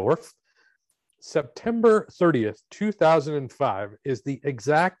Niendorf. September 30th, 2005 is the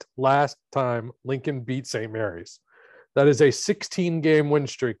exact last time Lincoln beat St. Mary's. That is a 16-game win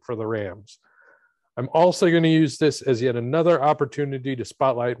streak for the Rams. I'm also going to use this as yet another opportunity to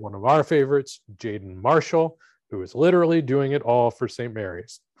spotlight one of our favorites, Jaden Marshall, who is literally doing it all for St.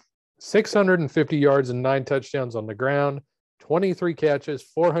 Mary's. 650 yards and 9 touchdowns on the ground, 23 catches,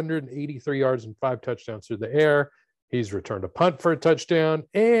 483 yards and 5 touchdowns through the air. He's returned a punt for a touchdown,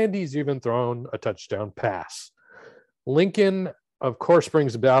 and he's even thrown a touchdown pass. Lincoln, of course,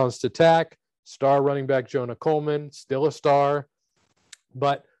 brings a balanced attack. Star running back Jonah Coleman, still a star,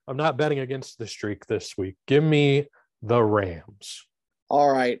 but I'm not betting against the streak this week. Give me the Rams.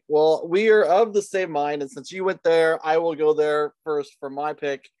 All right. Well, we are of the same mind, and since you went there, I will go there first for my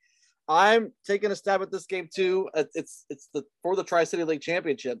pick. I'm taking a stab at this game too. It's for the Tri-City League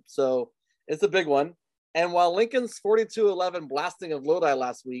Championship, so it's a big one. And while Lincoln's 42-11 blasting of Lodi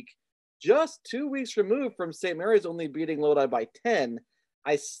last week, just 2 weeks removed from St. Mary's only beating Lodi by 10,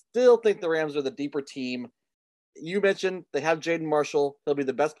 I still think the Rams are the deeper team. You mentioned they have Jaden Marshall. He'll be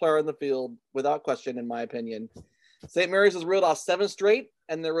the best player in the field, without question, in my opinion. St. Mary's has reeled off 7 straight,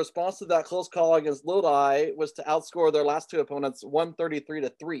 and their response to that close call against Lodi was to outscore their last 2 opponents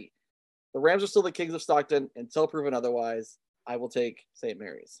 133-3. The Rams are still the kings of Stockton until proven otherwise. I will take St.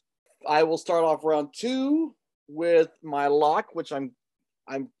 Mary's. I will start off round 2 with my lock, which I'm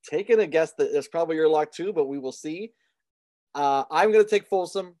taking a guess that it's probably your lock too, but we will see. I'm going to take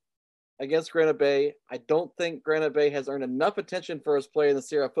Folsom against Granite Bay. I don't think Granite Bay has earned enough attention for his play in the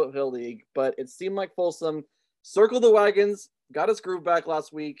Sierra Foothill League, but it seemed like Folsom circled the wagons, got his groove back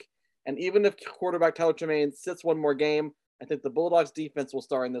last week, and even if quarterback Tyler Tremaine sits one more game, I think the Bulldogs defense will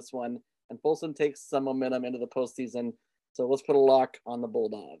star in this one, and Folsom takes some momentum into the postseason. So let's put a lock on the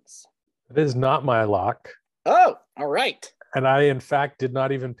Bulldogs. It is not my lock. Oh, all right. And I, in fact, did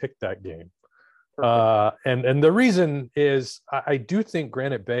not even pick that game. And the reason is I do think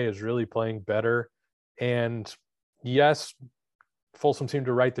Granite Bay is really playing better. And yes, Folsom seemed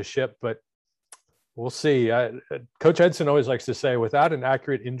to right the ship, but we'll see. Coach Edson always likes to say, without an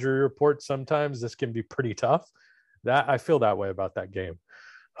accurate injury report, sometimes this can be pretty tough. I feel that way about that game.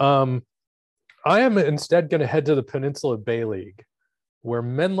 I am instead going to head to the Peninsula Bay League, where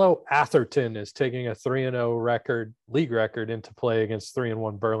Menlo Atherton is taking a 3-0 league record into play against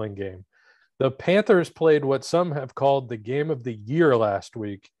 3-1 Burlingame. The Panthers played what some have called the game of the year last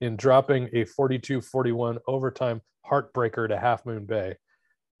week in dropping a 42-41 overtime heartbreaker to Half Moon Bay.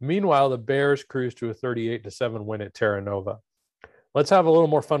 Meanwhile, the Bears cruised to a 38-7 win at Terra Nova. Let's have a little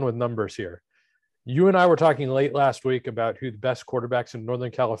more fun with numbers here. You and I were talking late last week about who the best quarterbacks in Northern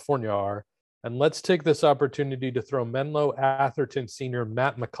California are, and let's take this opportunity to throw Menlo Atherton senior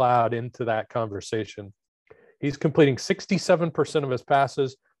Matt McLeod into that conversation. He's completing 67% of his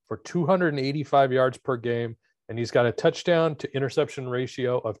passes for 285 yards per game, and he's got a touchdown to interception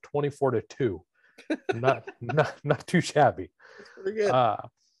ratio of 24-2. Not too shabby. That's pretty good.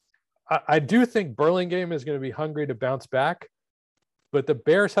 I do think Burlingame is going to be hungry to bounce back, but the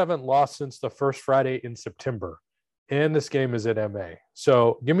Bears haven't lost since the first Friday in September. And this game is at MA.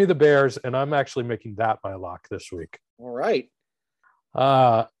 So give me the Bears, and I'm actually making that my lock this week. All right.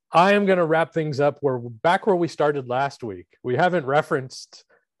 I am going to wrap things up. We're back where we started last week. We haven't referenced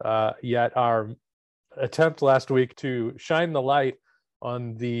yet our attempt last week to shine the light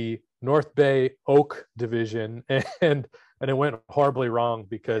on the North Bay Oak division, and it went horribly wrong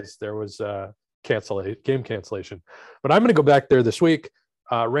because there was game cancellation. But I'm going to go back there this week.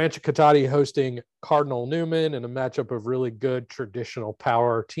 Rancho Cotati hosting Cardinal Newman in a matchup of really good traditional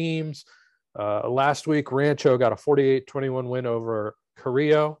power teams. Last week, Rancho got a 48-21 win over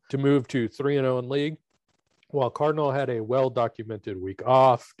Carrillo to move to 3-0 in league, while Cardinal had a well-documented week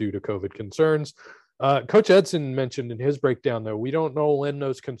off due to COVID concerns. Coach Edson mentioned in his breakdown, though, we don't know when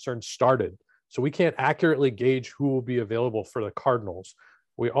those concerns started, so we can't accurately gauge who will be available for the Cardinals.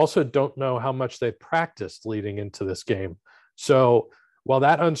 We also don't know how much they practiced leading into this game. So while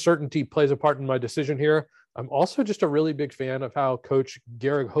that uncertainty plays a part in my decision here, I'm also just a really big fan of how Coach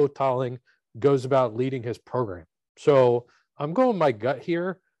Garrett Hotaling goes about leading his program. So I'm going my gut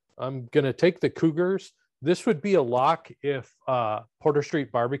here. I'm going to take the Cougars. This would be a lock if Porter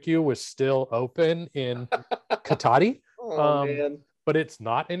Street Barbecue was still open in Cotati. Man. But it's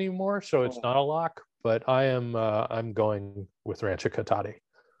not anymore, so it's not a lock. But I'm going with Rancho Cotati.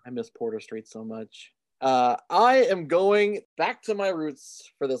 I miss Porter Street so much. I am going back to my roots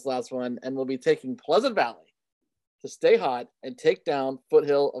for this last one, and we'll be taking Pleasant Valley to stay hot and take down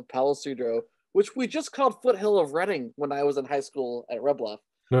Foothill of Palo Sudro, which we just called Foothill of Reading when I was in high school at Red Bluff.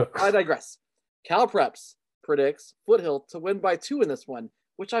 No. I digress. Cal Preps predicts Foothill to win by 2 in this one,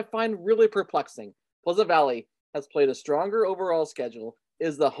 which I find really perplexing. Pleasant Valley has played a stronger overall schedule,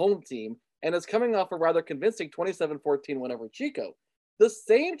 is the home team, and is coming off a rather convincing 27-14 win over Chico. The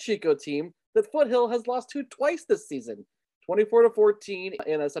same Chico team that Foothill has lost to twice this season, 24-14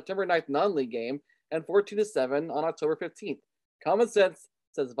 in a September 9th non-league game and 14-7 on October 15th. Common sense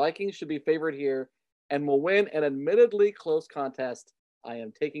says Vikings should be favored here and will win an admittedly close contest. I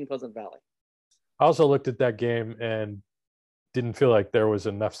am taking Pleasant Valley. I also looked at that game and didn't feel like there was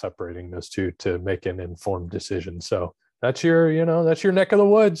enough separating those two to make an informed decision. So that's your neck of the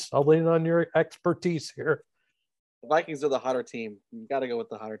woods. I'll lean on your expertise here. The Vikings are the hotter team. You got to go with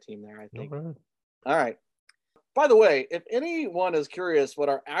the hotter team there, I think. All right. By the way, if anyone is curious what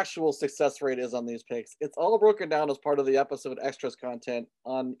our actual success rate is on these picks, it's all broken down as part of the episode extras content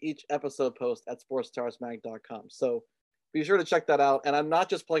on each episode post at sportsstarsmag.com. So be sure to check that out. And I'm not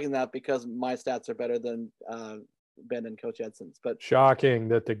just plugging that because my stats are better than Ben and Coach Edson's. But shocking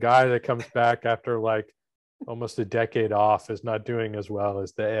that the guy that comes back after like almost a decade off is not doing as well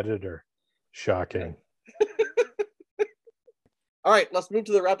as the editor. Shocking. All right, let's move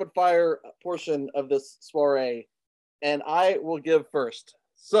to the rapid fire portion of this soiree, and I will give first.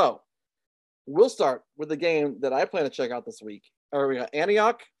 So we'll start with the game that I plan to check out this week. Or we got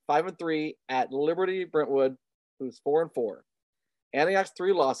Antioch 5-3 at Liberty Brentwood, who's 4-4. Antioch's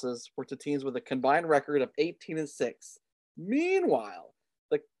 3 losses were to teams with a combined record of 18-6. Meanwhile,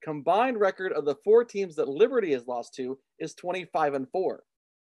 the combined record of the 4 teams that Liberty has lost to is 25-4.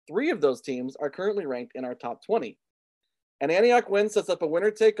 3 of those teams are currently ranked in our top 20. An Antioch win sets up a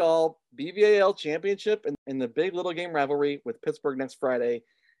winner-take-all BVAL championship in the big little game rivalry with Pittsburgh next Friday.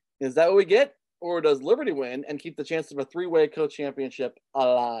 Is that what we get? Or does Liberty win and keep the chance of a 3-way co-championship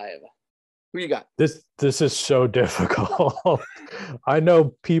alive? Who you got? This is so difficult. I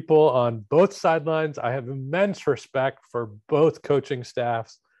know people on both sidelines. I have immense respect for both coaching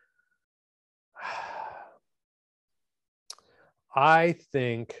staffs. I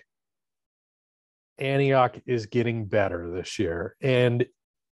think Antioch is getting better this year. And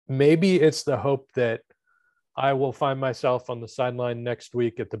maybe it's the hope that I will find myself on the sideline next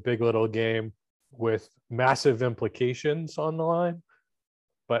week at the big little game with massive implications on the line.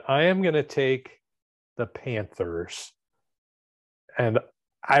 But I am going to take the Panthers. And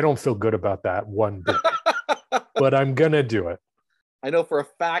I don't feel good about that one bit. But I'm going to do it. I know for a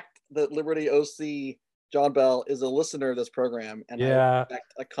fact that Liberty OC John Bell is a listener of this program, and I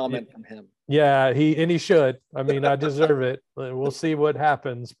expect a comment from him. Yeah, he should. I mean, I deserve it. We'll see what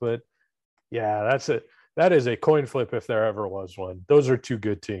happens, but yeah, that's it. That is a coin flip if there ever was one. Those are 2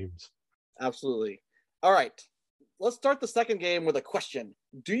 good teams. Absolutely. All right, let's start the second game with a question.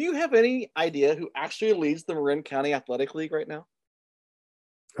 Do you have any idea who actually leads the Marin County Athletic League right now?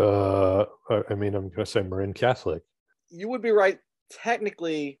 I mean, I'm going to say Marin Catholic. You would be right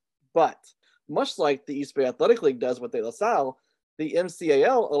technically, but much like the East Bay Athletic League does with De La Salle, the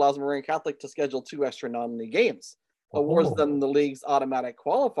MCAL allows Marin Catholic to schedule 2 extra non-league games, awards them the league's automatic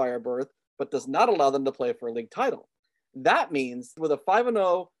qualifier berth, but does not allow them to play for a league title. That means with a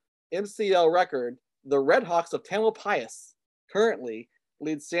 5-0 MCL record, the Red Hawks of Tamalpais currently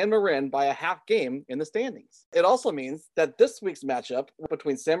lead San Marin by a half game in the standings. It also means that this week's matchup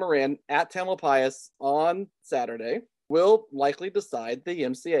between San Marin at Tamalpais on Saturday will likely decide the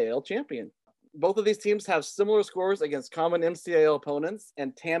MCAL champion. Both of these teams have similar scores against common MCAL opponents,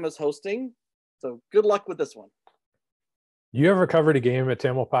 and TAM is hosting. So good luck with this one. You ever covered a game at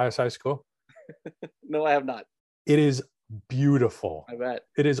Tamalpais High School? No, I have not. It is beautiful. I bet.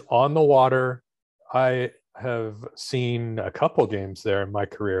 It is on the water. I have seen a couple games there in my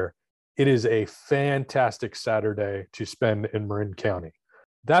career. It is a fantastic Saturday to spend in Marin County.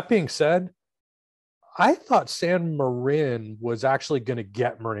 That being said, I thought San Marin was actually going to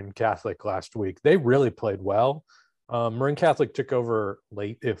get Marin Catholic last week. They really played well. Marin Catholic took over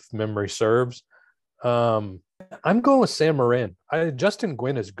late, if memory serves. I'm going with San Marin. Justin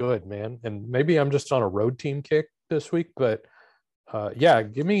Gwynn is good, man. And maybe I'm just on a road team kick this week, but yeah,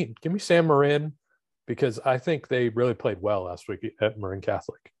 give me San Marin because I think they really played well last week at Marin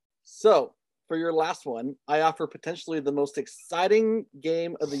Catholic. So for your last one, I offer potentially the most exciting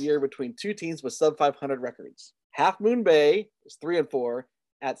game of the year between 2 teams with sub 500 records. Half Moon Bay is 3-4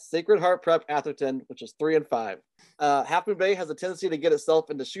 at Sacred Heart Prep Atherton, which is 3-5. Half Moon Bay has a tendency to get itself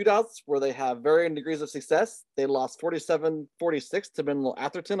into shootouts where they have varying degrees of success. They lost 47-46 to Menlo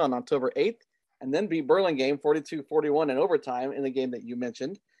Atherton on October 8th. and then beat Burlingame 42-41 in overtime in the game that you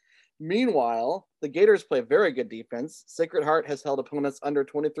mentioned. Meanwhile, the Gators play very good defense. Sacred Heart has held opponents under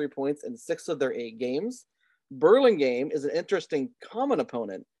 23 points in 6 of their 8 games. Burlingame is an interesting common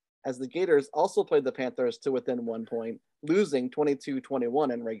opponent, as the Gators also played the Panthers to within 1 point, losing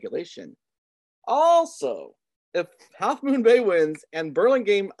 22-21 in regulation. Also, if Half Moon Bay wins and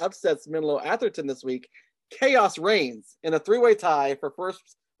Burlingame upsets Menlo Atherton this week, chaos reigns in a 3-way tie for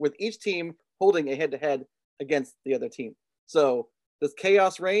first, with each team holding a head-to-head against the other team. So, does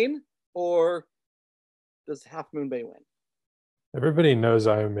chaos reign, or does Half Moon Bay win? Everybody knows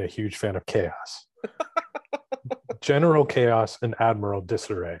I am a huge fan of chaos. General chaos and admiral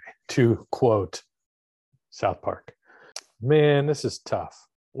disarray, to quote South Park. Man, this is tough.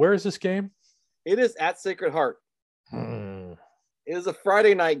 Where is this game? It is at Sacred Heart. It is a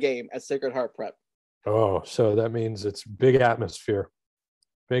Friday night game at Sacred Heart Prep. Oh, so that means it's big atmosphere.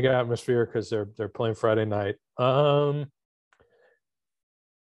 Big atmosphere because they're playing Friday night.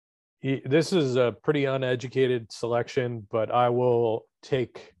 This is a pretty uneducated selection, but I will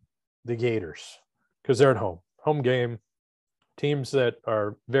take the Gators because they're at home. Home game, teams that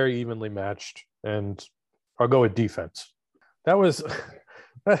are very evenly matched, and I'll go with defense. Those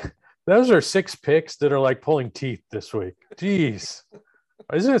are 6 picks that are like pulling teeth this week. Jeez.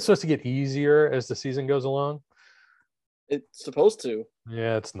 Isn't it supposed to get easier as the season goes along? It's supposed to.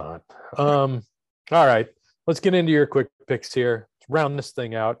 Yeah, it's not. All right, let's get into your quick picks here. Let's round this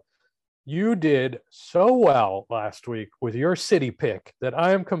thing out. You did so well last week with your city pick that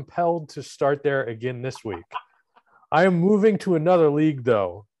I am compelled to start there again this week. I am moving to another league,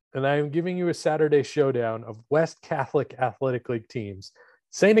 though, and I am giving you a Saturday showdown of West Catholic Athletic League teams.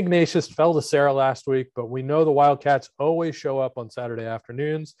 St. Ignatius fell to Sarah last week, but we know the Wildcats always show up on Saturday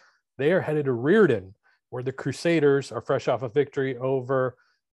afternoons. They are headed to Reardon, where the Crusaders are fresh off a victory over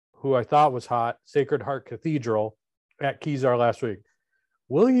who I thought was hot, Sacred Heart Cathedral at Kezar last week.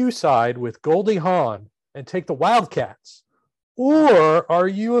 Will you side with Goldie Hawn and take the Wildcats? Or are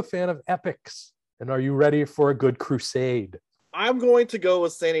you a fan of epics? And are you ready for a good crusade? I'm going to go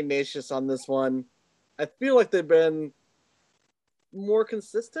with St. Ignatius on this one. I feel like they've been more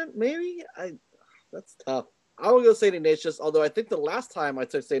consistent, maybe? That's tough. I will go St. Ignatius, although I think the last time I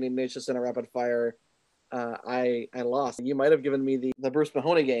took St. Ignatius in a rapid fire, I lost. You might have given me the Bruce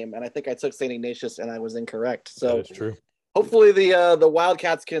Mahoney game, and I think I took St. Ignatius and I was incorrect. So that is true. Hopefully the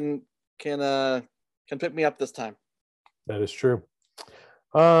Wildcats can pick me up this time. That is true.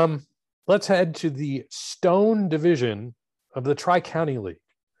 Let's head to the Stone Division of the Tri-County League,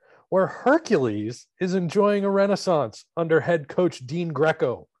 where Hercules is enjoying a renaissance under head coach Dean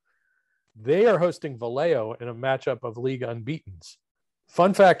Greco. They are hosting Vallejo in a matchup of league unbeatens.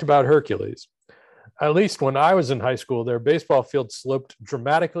 Fun fact about Hercules, at least when I was in high school, their baseball field sloped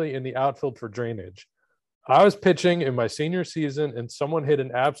dramatically in the outfield for drainage. I was pitching in my senior season and someone hit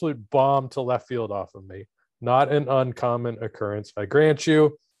an absolute bomb to left field off of me. Not an uncommon occurrence, I grant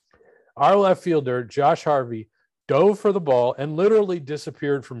you. Our left fielder, Josh Harvey, dove for the ball and literally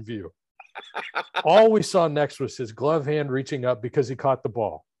disappeared from view. All we saw next was his glove hand reaching up because he caught the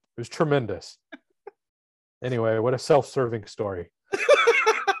ball. It was tremendous. Anyway, what a self-serving story.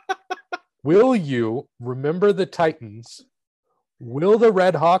 Will you remember the Titans? Will the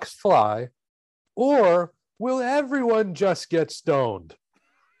Red Hawks fly? Or will everyone just get stoned?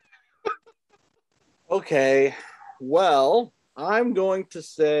 Okay, well, I'm going to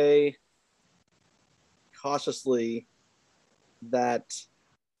say cautiously that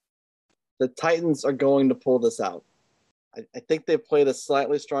the Titans are going to pull this out. I think they've played a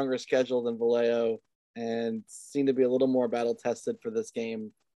slightly stronger schedule than Vallejo and seem to be a little more battle-tested for this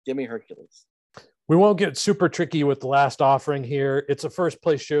game. Give me Hercules. We won't get super tricky with the last offering here. It's a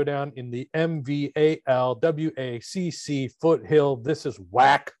first-place showdown in the MVAL-WACC Foothill. This is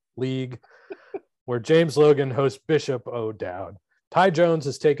WAC League, where James Logan hosts Bishop O'Dowd. Ty Jones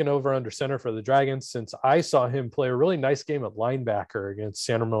has taken over under center for the Dragons since I saw him play a really nice game at linebacker against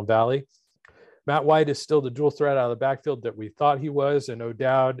San Ramon Valley. Matt White is still the dual threat out of the backfield that we thought he was, and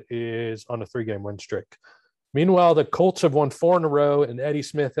O'Dowd is on a 3-game win streak. Meanwhile, the Colts have won 4 in a row, and Eddie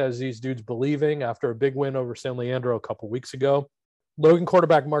Smith has these dudes believing after a big win over San Leandro a couple weeks ago. Logan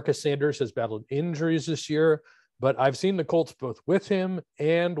quarterback Marcus Sanders has battled injuries this year, but I've seen the Colts both with him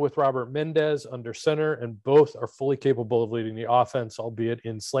and with Robert Mendez under center, and both are fully capable of leading the offense, albeit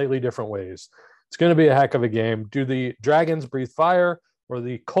in slightly different ways. It's going to be a heck of a game. Do the Dragons breathe fire or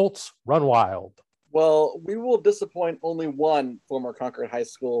the Colts run wild? Well, we will disappoint only one former Concord High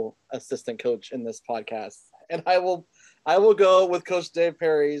School assistant coach in this podcast. And I will go with Coach Dave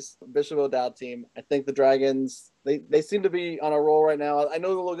Perry's Bishop O'Dowd team. I think the Dragons, they seem to be on a roll right now. I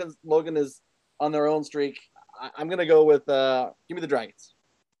know Logan is on their own streak. I'm going to go with give me the Dragons.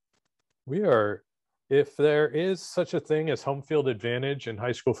 If there is such a thing as home field advantage in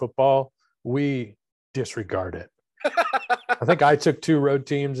high school football, we disregard it. I think I took 2 road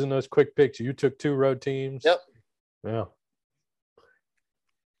teams in those quick picks. You took 2 road teams. Yep. Yeah.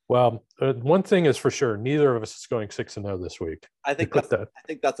 Well, one thing is for sure, neither of us is going 6-0 this week. I think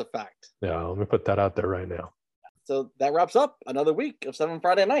that's a fact. Yeah, let me put that out there right now. So that wraps up another week of 7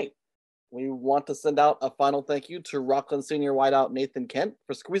 Friday Night. We want to send out a final thank you to Rockland senior wideout Nathan Kent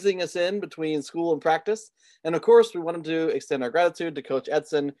for squeezing us in between school and practice. And of course, we wanted to extend our gratitude to Coach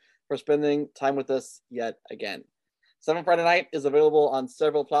Edson for spending time with us yet again. 7 Friday Night is available on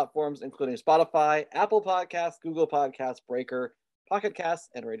several platforms, including Spotify, Apple Podcasts, Google Podcasts, Breaker, Pocket Casts,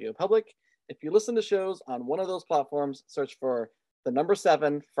 and Radio Public. If you listen to shows on one of those platforms, search for the number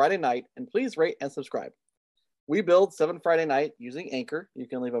 7 Friday Night, and please rate and subscribe. We build 7 Friday Night using Anchor. You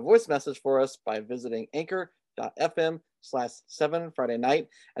can leave a voice message for us by visiting anchor.fm/7 Friday Night.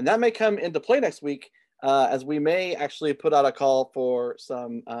 And that may come into play next week as we may actually put out a call for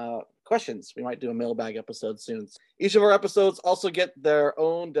some questions. We might do a mailbag episode soon. Each of our episodes also get their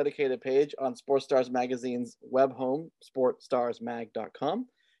own dedicated page on Sports Stars Magazine's web home, sportstarsmag.com.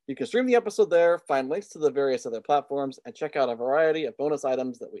 You can stream the episode there, find links to the various other platforms, and check out a variety of bonus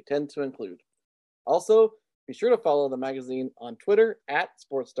items that we tend to include. Also, be sure to follow the magazine on Twitter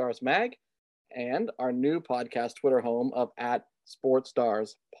 @SportsStarsMag and our new podcast Twitter home of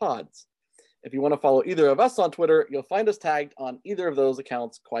 @SportsStarsPods. If you want to follow either of us on Twitter, you'll find us tagged on either of those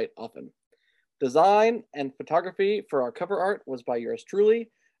accounts quite often. Design and photography for our cover art was by yours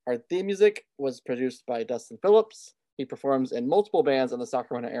truly. Our theme music was produced by Dustin Phillips. He performs in multiple bands in the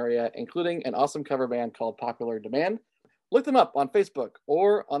Sacramento area, including an awesome cover band called Popular Demand. Look them up on Facebook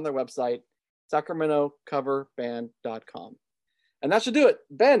or on their website, sacramentocoverband.com. And that should do it.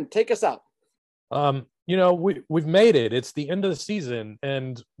 Ben, take us out. We've made it. It's the end of the season,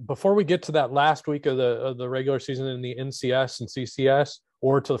 and before we get to that last week of the regular season in the NCS and CCS,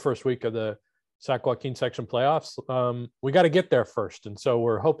 or to the first week of the Sac Joaquin section playoffs, we got to get there first. And so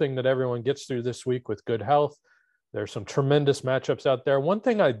we're hoping that everyone gets through this week with good health. There's some tremendous matchups out there. One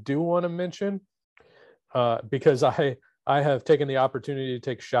thing I do want to mention, because I have taken the opportunity to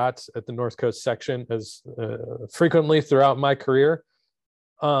take shots at the North Coast section as frequently throughout my career.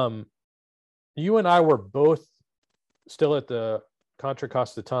 You and I were both still at the Contra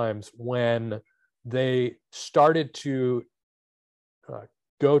Costa Times when they started to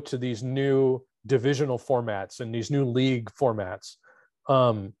go to these new divisional formats and these new league formats.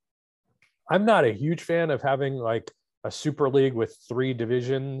 I'm not a huge fan of having like a super league with 3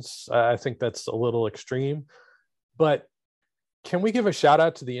 divisions. I think that's a little extreme, but can we give a shout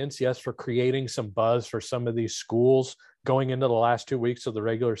out to the NCS for creating some buzz for some of these schools going into the last 2 weeks of the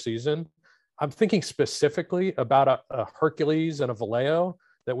regular season? I'm thinking specifically about a Hercules and a Vallejo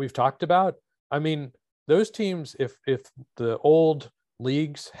that we've talked about. I mean, those teams, if the old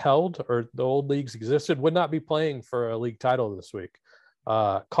leagues held or the old leagues existed, would not be playing for a league title this week.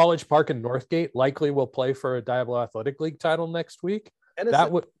 College Park and Northgate likely will play for a Diablo Athletic League title next week.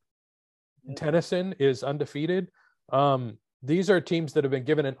 Tennyson is undefeated. These are teams that have been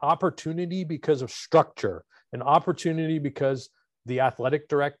given an opportunity because of structure, an opportunity because the athletic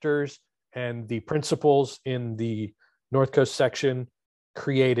directors and the principals in the North Coast section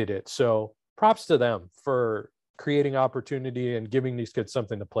created it. So props to them for creating opportunity and giving these kids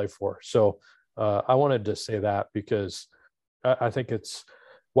something to play for. So I wanted to say that because I think it's,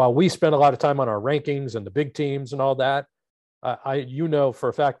 while we spend a lot of time on our rankings and the big teams and all that, for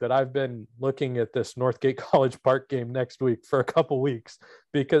a fact that I've been looking at this Northgate College Park game next week for a couple weeks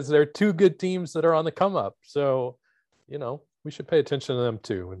because they're 2 good teams that are on the come up. So, we should pay attention to them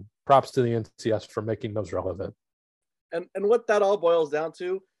too. And props to the NCS for making those relevant. And what that all boils down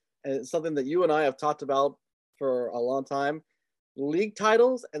to, and it's something that you and I have talked about for a long time, league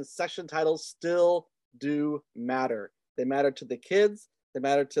titles and section titles still do matter. They matter to the kids. They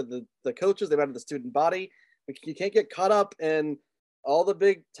matter to the coaches. They matter to the student body. You can't get caught up in all the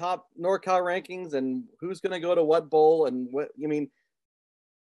big top NorCal rankings and who's going to go to what bowl and what.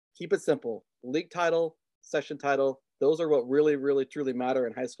 Keep it simple. League title, section title. Those are what really, really, truly matter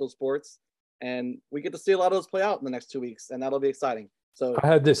in high school sports. And we get to see a lot of those play out in the next 2 weeks, and that'll be exciting. So I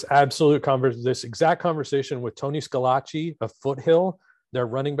had this exact conversation with Tony Scalacci of Foothill, their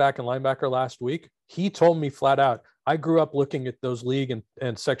running back and linebacker last week. He told me flat out, I grew up looking at those league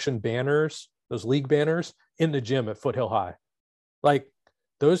and section banners, those league banners in the gym at Foothill High. Like,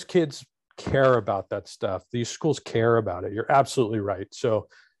 those kids care about that stuff. These schools care about it. You're absolutely right. So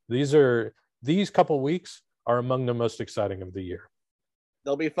these couple weeks are among the most exciting of the year.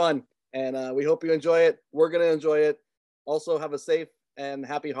 They'll be fun. And we hope you enjoy it. We're going to enjoy it. Also, have a safe and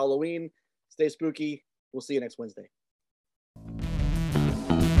happy Halloween. Stay spooky. We'll see you next Wednesday.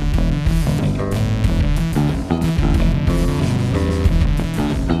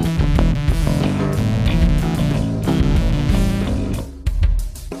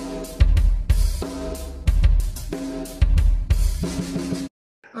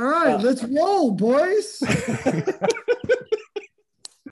 All right, let's roll, boys.